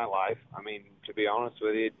of my life. I mean, to be honest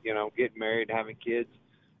with you, getting married, having kids,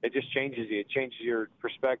 it just changes you. It changes your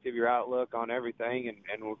perspective, your outlook on everything, and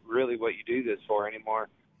really what you do this for anymore.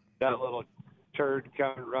 That little turd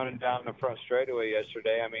running down the front straightaway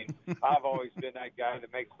yesterday. I mean, I've always been that guy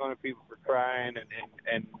that makes fun of people for crying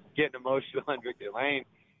and getting emotional in Victory Lane.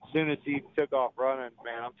 As soon as he took off running,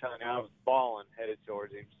 man, I'm telling you, I was bawling headed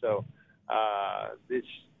towards him. So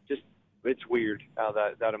it's weird how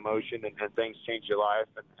that emotion and things change your life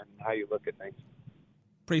and how you look at things.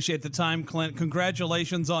 Appreciate the time, Clint.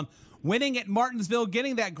 Congratulations on winning at Martinsville,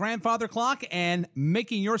 getting that grandfather clock, and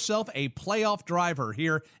making yourself a playoff driver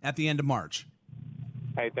here at the end of March.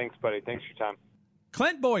 Hey, thanks, buddy. Thanks for your time.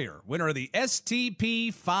 Clint Bowyer, winner of the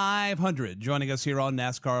STP 500, joining us here on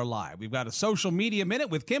NASCAR Live. We've got a social media minute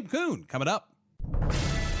with Kim Kuhn coming up.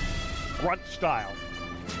 Grunt style.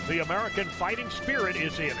 The American fighting spirit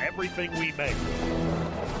is in everything we make.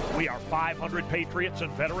 We are 500 patriots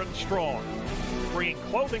and veterans strong, bringing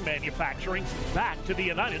clothing manufacturing back to the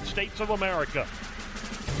United States of America.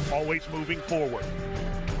 Always moving forward,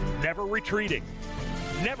 never retreating,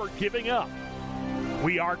 never giving up.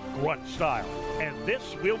 We are Grunt Style, and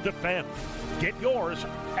this we'll defend. Get yours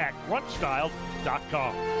at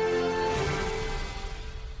gruntstyle.com.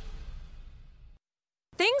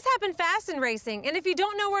 Things happen fast in racing, and if you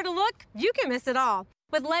don't know where to look, you can miss it all.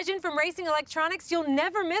 With Legend from Racing Electronics, you'll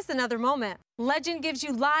never miss another moment. Legend gives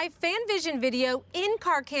you live fan vision video,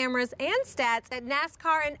 in-car cameras, and stats at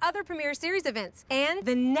NASCAR and other Premier Series events. And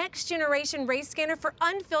the next generation race scanner for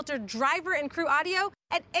unfiltered driver and crew audio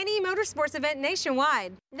at any motorsports event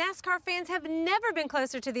nationwide. NASCAR fans have never been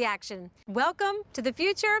closer to the action. Welcome to the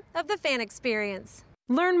future of the fan experience.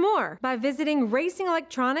 Learn more by visiting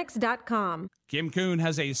racingelectronics.com. Kim Kuhn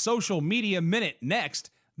has a social media minute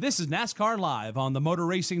next. This is NASCAR Live on the Motor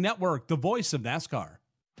Racing Network, the voice of NASCAR.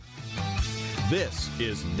 This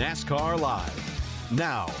is NASCAR Live.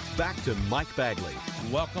 Now, back to Mike Bagley.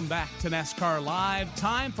 Welcome back to NASCAR Live.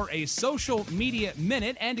 Time for a social media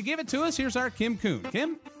minute, and to give it to us, here's our Kim Kuhn.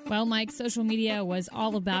 Kim? Well, Mike, social media was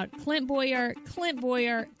all about Clint Bowyer, Clint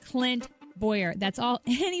Bowyer, Clint Bowyer. That's all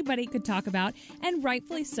anybody could talk about, and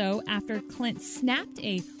rightfully so, after Clint snapped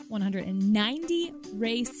a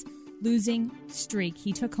 190-race losing streak.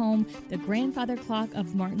 He took home the grandfather clock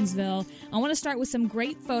of Martinsville. I want to start with some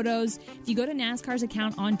great photos. If you go to NASCAR's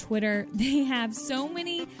account on Twitter, they have so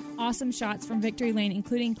many awesome shots from Victory Lane,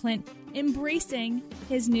 including Clint embracing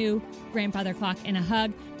his new grandfather clock in a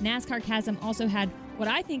hug. NASCAR Chasm also had what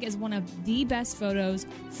I think is one of the best photos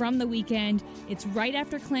from the weekend. It's right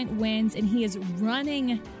after Clint wins, and he is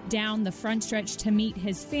running down the front stretch to meet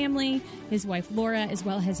his family, his wife Laura, as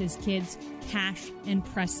well as his kids Cash and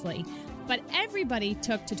Presley. But everybody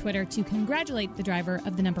took to Twitter to congratulate the driver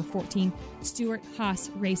of the number 14 Stewart-Haas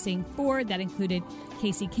Racing Ford. That included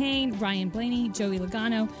Casey Kane, Ryan Blaney, Joey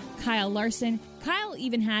Logano, Kyle Larson. Kyle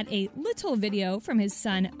even had a little video from his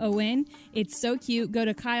son, Owen. It's so cute. Go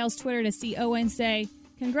to Kyle's Twitter to see Owen say,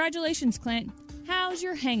 "Congratulations, Clint. How's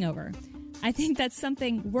your hangover?" I think that's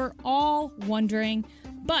something we're all wondering.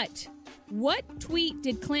 But what tweet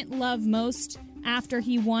did Clint love most after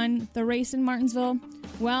he won the race in Martinsville?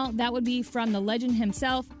 Well, that would be from the legend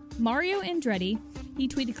himself, Mario Andretti. He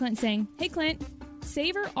tweeted Clint saying, "Hey, Clint,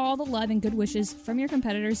 savor all the love and good wishes from your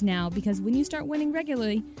competitors now, because when you start winning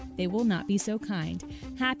regularly, they will not be so kind.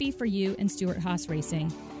 Happy for you and Stewart-Haas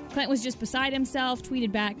Racing." Clint was just beside himself,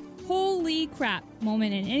 tweeted back, "Holy crap,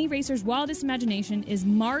 moment in any racer's wildest imagination is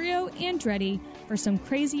Mario Andretti for some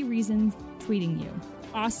crazy reason tweeting you.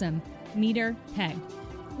 Awesome. Meter peg."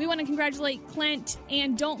 We want to congratulate Clint,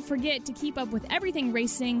 and don't forget to keep up with everything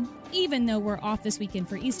racing. Even though we're off this weekend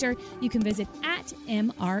for Easter, you can visit at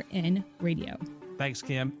MRN Radio. Thanks,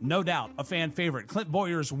 Kim. No doubt a fan favorite, Clint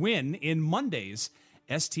Bowyer's win in Monday's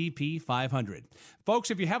STP 500. Folks,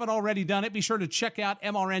 if you haven't already done it, be sure to check out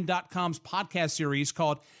MRN.com's podcast series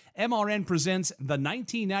called MRN Presents the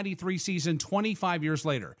 1993 season 25 years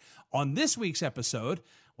later. On this week's episode,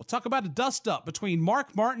 we'll talk about a dust-up between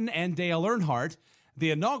Mark Martin and Dale Earnhardt, the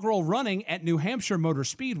inaugural running at New Hampshire Motor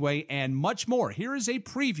Speedway, and much more. Here is a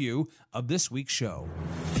preview of this week's show.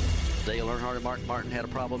 Dale Earnhardt and Mark Martin had a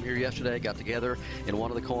problem here yesterday, got together in one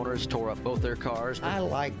of the corners, tore up both their cars. I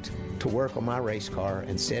liked to work on my race car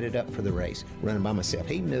and set it up for the race, running by myself.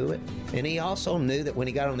 He knew it, and he also knew that when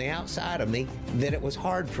he got on the outside of me, that it was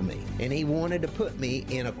hard for me, and he wanted to put me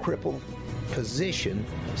in a crippled position.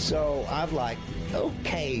 So I'm like,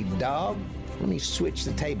 okay, dog, let me switch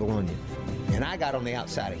the table on you. And I got on the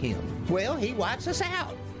outside of him. Well, he wipes us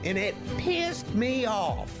out, and it pissed me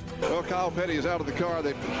off. Well, Kyle Petty is out of the car.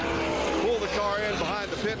 They pull the car in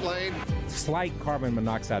behind the pit lane. Slight carbon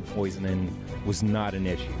monoxide poisoning was not an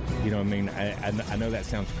issue. You know what I mean? I know that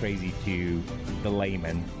sounds crazy to the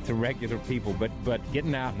layman, to regular people, but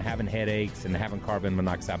getting out and having headaches and having carbon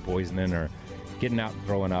monoxide poisoning or getting out and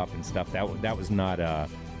throwing up and stuff, that was not,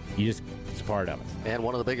 it's part of it. And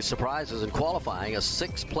one of the biggest surprises in qualifying, a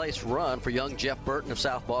 6th place run for young Jeff Burton of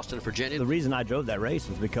South Boston, Virginia. The reason I drove that race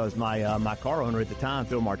was because my car owner at the time,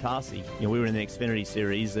 Phil Martasi, we were in the Xfinity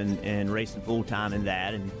Series and racing full time in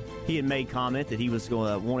that, and he had made comment that he was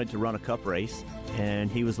wanted to run a cup race,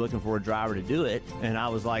 and he was looking for a driver to do it. And I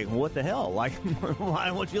was like, what the hell? Like,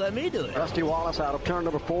 why won't you let me do it? Rusty Wallace out of turn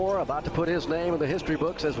number 4, about to put his name in the history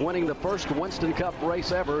books as winning the first Winston Cup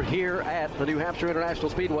race ever here at the New Hampshire International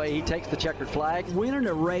Speedway. He takes the checkered flag. Winning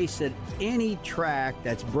a race at any track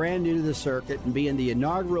that's brand new to the circuit and being the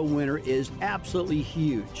inaugural winner is absolutely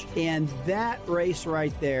huge. And that race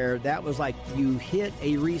right there, that was like you hit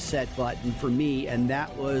a reset button for me, and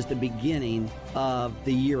that was the beginning of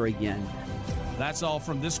the year again. That's all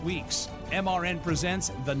from this week's MRN Presents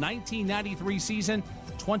the 1993 season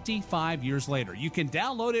 25 years later. You can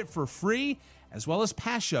download it for free as well as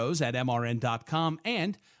past shows at mrn.com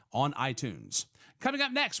and on iTunes. Coming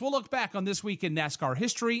up next, we'll look back on this week in NASCAR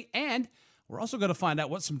history, and we're also going to find out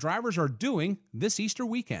what some drivers are doing this Easter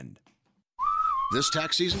weekend. This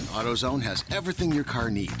tax season, AutoZone has everything your car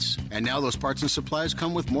needs. And now those parts and supplies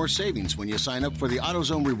come with more savings when you sign up for the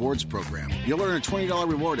AutoZone Rewards program. You'll earn a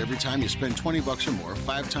 $20 reward every time you spend $20 or more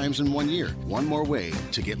 5 times in 1 year. One more way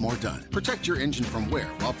to get more done. Protect your engine from wear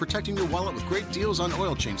while protecting your wallet with great deals on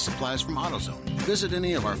oil change supplies from AutoZone. Visit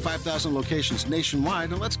any of our 5,000 locations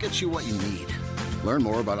nationwide and let's get you what you need. Learn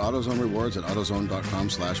more about AutoZone Rewards at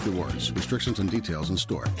AutoZone.com/rewards. Restrictions and details in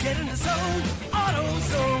store. Get in the zone,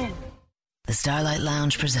 AutoZone. The Starlight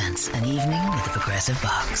Lounge presents an evening with the Progressive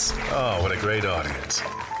Box. Oh, what a great audience.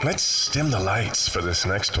 Let's dim the lights for this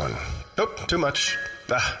next one. Nope, too much.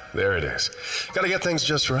 There it is. Got to get things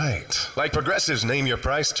just right. Like Progressive's Name Your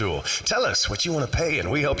Price tool. Tell us what you want to pay,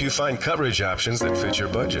 and we help you find coverage options that fit your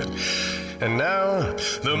budget. And now,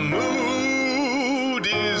 the mood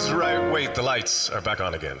is right. Wait, the lights are back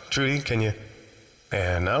on again. Trudy, can you?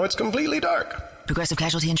 And now it's completely dark. Progressive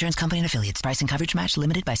Casualty Insurance Company and Affiliates. Price and coverage match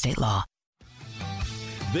limited by state law.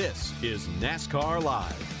 This is NASCAR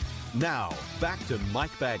Live. Now, back to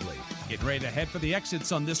Mike Bagley. Getting ready to head for the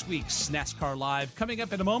exits on this week's NASCAR Live. Coming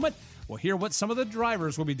up in a moment, we'll hear what some of the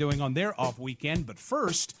drivers will be doing on their off weekend. But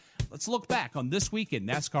first, let's look back on this week in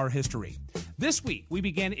NASCAR history. This week, we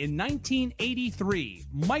began in 1983.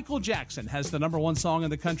 Michael Jackson has the #1 song in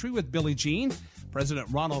the country with Billie Jean. President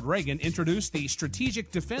Ronald Reagan introduced the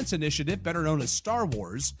Strategic Defense Initiative, better known as Star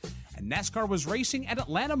Wars, and NASCAR was racing at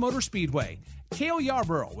Atlanta Motor Speedway. Cale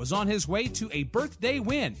Yarborough was on his way to a birthday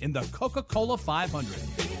win in the Coca-Cola 500.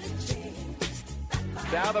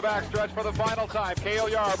 Down the backstretch for the final time. Cale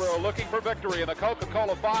Yarborough looking for victory in the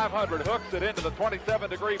Coca-Cola 500. Hooks it into the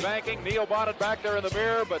 27-degree banking. Neil Bonnet back there in the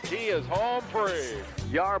mirror, but he is home free.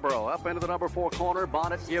 Yarborough up into the number 4 corner.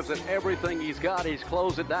 Bonnet gives it everything he's got. He's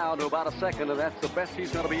closed it down to about a second, and that's the best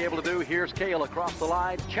he's going to be able to do. Here's Cale across the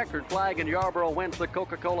line. Checkered flag, and Yarborough wins the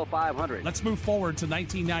Coca-Cola 500. Let's move forward to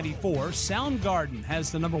 1994. Soundgarden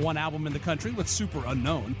has the #1 album in the country with Super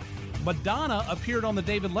Unknown. Madonna appeared on the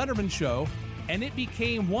David Letterman Show, and it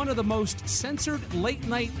became one of the most censored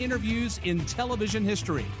late-night interviews in television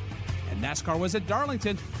history. And NASCAR was at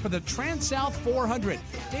Darlington for the Trans-South 400.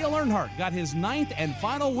 Dale Earnhardt got his 9th and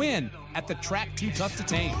final win at the track too tough to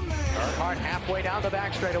tame. Earnhardt halfway down the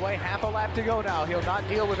back straightaway, half a lap to go now. He'll not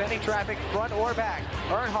deal with any traffic front or back.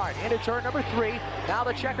 Earnhardt into turn number 3. Now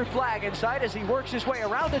the checkered flag inside as he works his way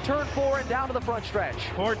around to turn 4 and down to the front stretch.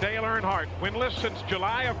 For Dale Earnhardt, winless since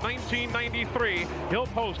July of 1993, he'll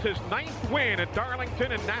post his 9th win at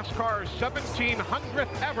Darlington in NASCAR's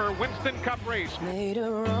 1700th ever Winston Cup race. Made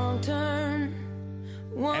a wrong turn.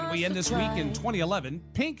 And we end this week in 2011.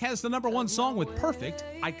 Pink has the #1 song with Perfect.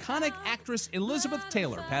 Iconic actress Elizabeth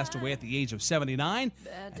Taylor passed away at the age of 79.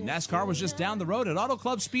 And NASCAR was just down the road at Auto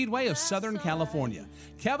Club Speedway of Southern California.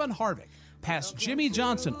 Kevin Harvick passed Jimmy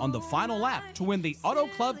Johnson on the final lap to win the Auto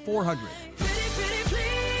Club 400.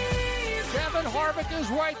 Kevin Kevin Harvick is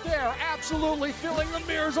right there, absolutely filling the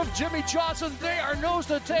mirrors of Jimmy Johnson. They are nose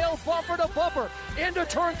to tail, bumper to bumper, into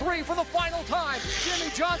turn 3 for the final time.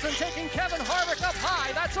 Jimmy Johnson taking Kevin Harvick up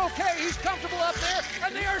high. That's okay. He's comfortable up there,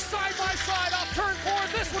 and they are side by side off turn 4.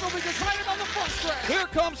 This one will be decided on the front stretch. Here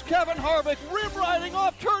comes Kevin Harvick, rim riding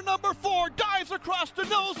off turn number 4, dives across the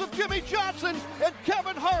nose of Jimmy Johnson, and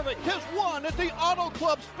Kevin Harvick has won at the Auto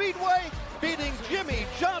Club Speedway, beating Jimmy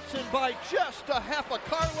Johnson by just a half a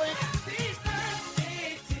car length.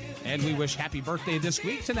 And we wish happy birthday this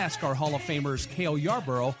week to NASCAR Hall of Famers Cale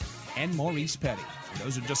Yarborough and Maurice Petty.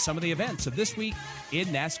 Those are just some of the events of this week in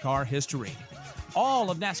NASCAR history.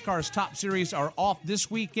 All of NASCAR's top series are off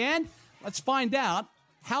this weekend. Let's find out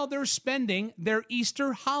how they're spending their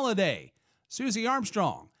Easter holiday. Susie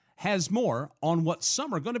Armstrong has more on what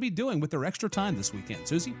some are going to be doing with their extra time this weekend.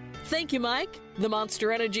 Susie? Thank you, Mike. The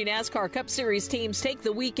Monster Energy NASCAR Cup Series teams take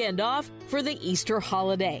the weekend off for the Easter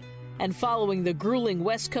holiday. And following the grueling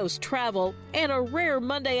West Coast travel and a rare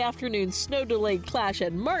Monday afternoon snow-delayed clash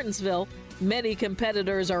at Martinsville, many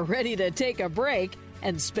competitors are ready to take a break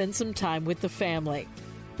and spend some time with the family.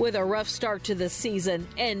 With a rough start to the season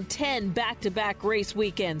and 10 back-to-back race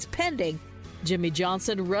weekends pending, Jimmy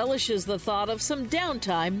Johnson relishes the thought of some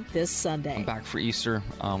downtime this Sunday. I'm back for Easter.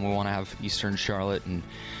 We want to have Easter in Charlotte and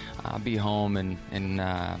be home and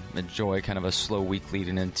enjoy kind of a slow week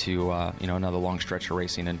leading into another long stretch of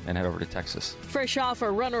racing and head over to Texas. Fresh off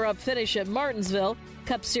a runner-up finish at Martinsville,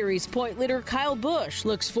 Cup Series point leader Kyle Busch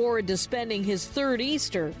looks forward to spending his third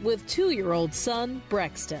Easter with 2-year-old son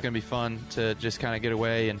Brexton. It's going to be fun to just kind of get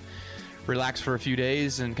away and relax for a few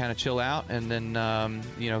days and kind of chill out, and then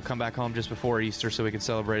come back home just before Easter so we can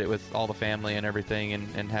celebrate it with all the family and everything,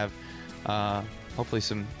 and have hopefully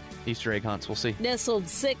some Easter egg hunts. We'll see. Nestled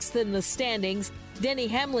 6th in the standings, Denny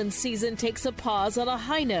Hamlin's season takes a pause on a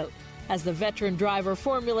high note as the veteran driver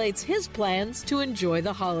formulates his plans to enjoy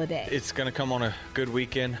the holiday. It's going to come on a good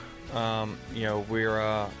weekend. There's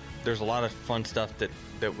a lot of fun stuff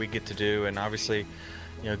that we get to do, and obviously,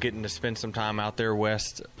 getting to spend some time out there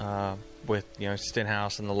west with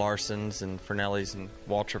Stenhouse and the Larsons and Fernellis and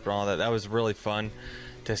Waltrip and all that. That was really fun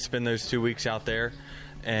to spend those 2 weeks out there,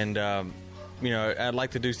 and I'd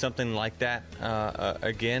like to do something like that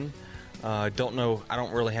again. Don't know. I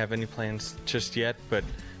don't really have any plans just yet, but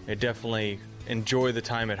I definitely enjoy the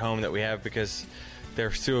time at home that we have because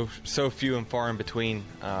they're so few and far in between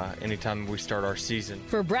anytime we start our season.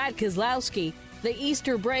 For Brad Keselowski, the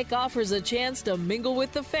Easter break offers a chance to mingle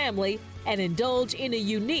with the family and indulge in a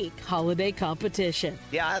unique holiday competition.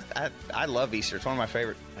 Yeah, I love Easter. It's one of my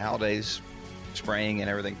favorite holidays, spring and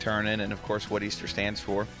everything turning, and of course what Easter stands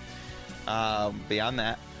for. Beyond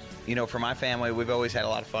that, for my family, we've always had a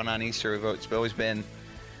lot of fun on Easter. It's always been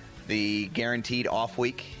the guaranteed off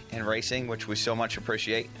week in racing, which we so much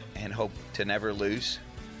appreciate and hope to never lose.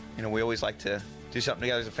 We always like to do something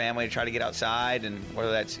together as a family to try to get outside, and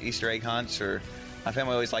whether that's Easter egg hunts or my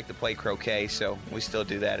family always liked to play croquet, so we still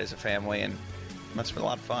do that as a family, and that's been a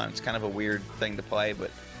lot of fun. It's kind of a weird thing to play,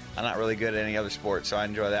 but I'm not really good at any other sport, so I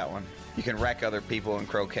enjoy that one. You can wreck other people in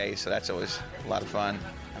croquet, so that's always a lot of fun.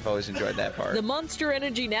 I've always enjoyed that part. The Monster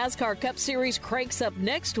Energy NASCAR Cup Series cranks up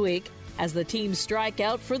next week as the teams strike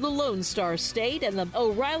out for the Lone Star State and the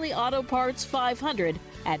O'Reilly Auto Parts 500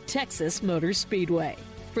 at Texas Motor Speedway.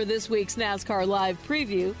 For this week's NASCAR Live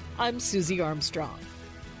Preview, I'm Susie Armstrong.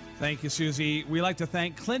 Thank you, Susie. We like to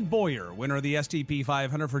thank Clint Bowyer, winner of the STP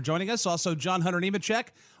 500, for joining us. Also, John Hunter Nemechek,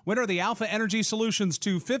 winner of the Alpha Energy Solutions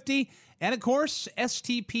 250. And, of course,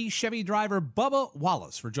 STP Chevy driver Bubba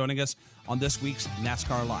Wallace for joining us on this week's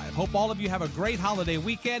NASCAR Live. Hope all of you have a great holiday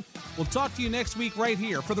weekend. We'll talk to you next week right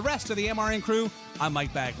here. For the rest of the MRN crew, I'm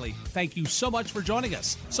Mike Bagley. Thank you so much for joining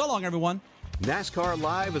us. So long, everyone. NASCAR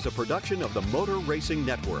Live is a production of the Motor Racing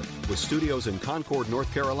Network with studios in Concord,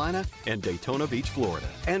 North Carolina and Daytona Beach, Florida,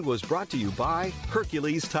 and was brought to you by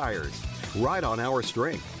Hercules Tires. Ride on our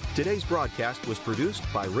strength. Today's broadcast was produced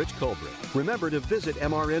by Rich Culbreth. Remember to visit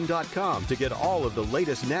MRN.com to get all of the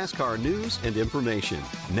latest NASCAR news and information.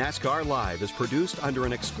 NASCAR Live is produced under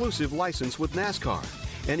an exclusive license with NASCAR.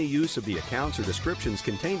 Any use of the accounts or descriptions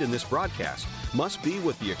contained in this broadcast must be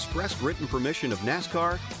with the express written permission of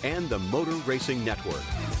NASCAR and the Motor Racing Network.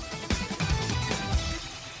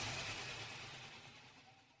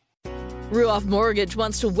 Ruoff Mortgage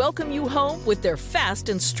wants to welcome you home with their fast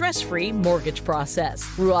and stress-free mortgage process.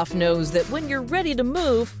 Ruoff knows that when you're ready to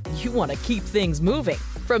move, you want to keep things moving.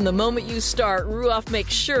 From the moment you start, Ruoff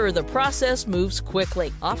makes sure the process moves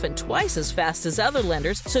quickly, often twice as fast as other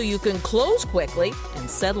lenders, so you can close quickly and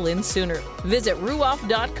settle in sooner. Visit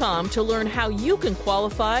Ruoff.com to learn how you can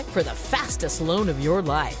qualify for the fastest loan of your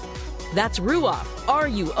life. That's Ruoff,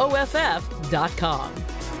 RUOFF.com.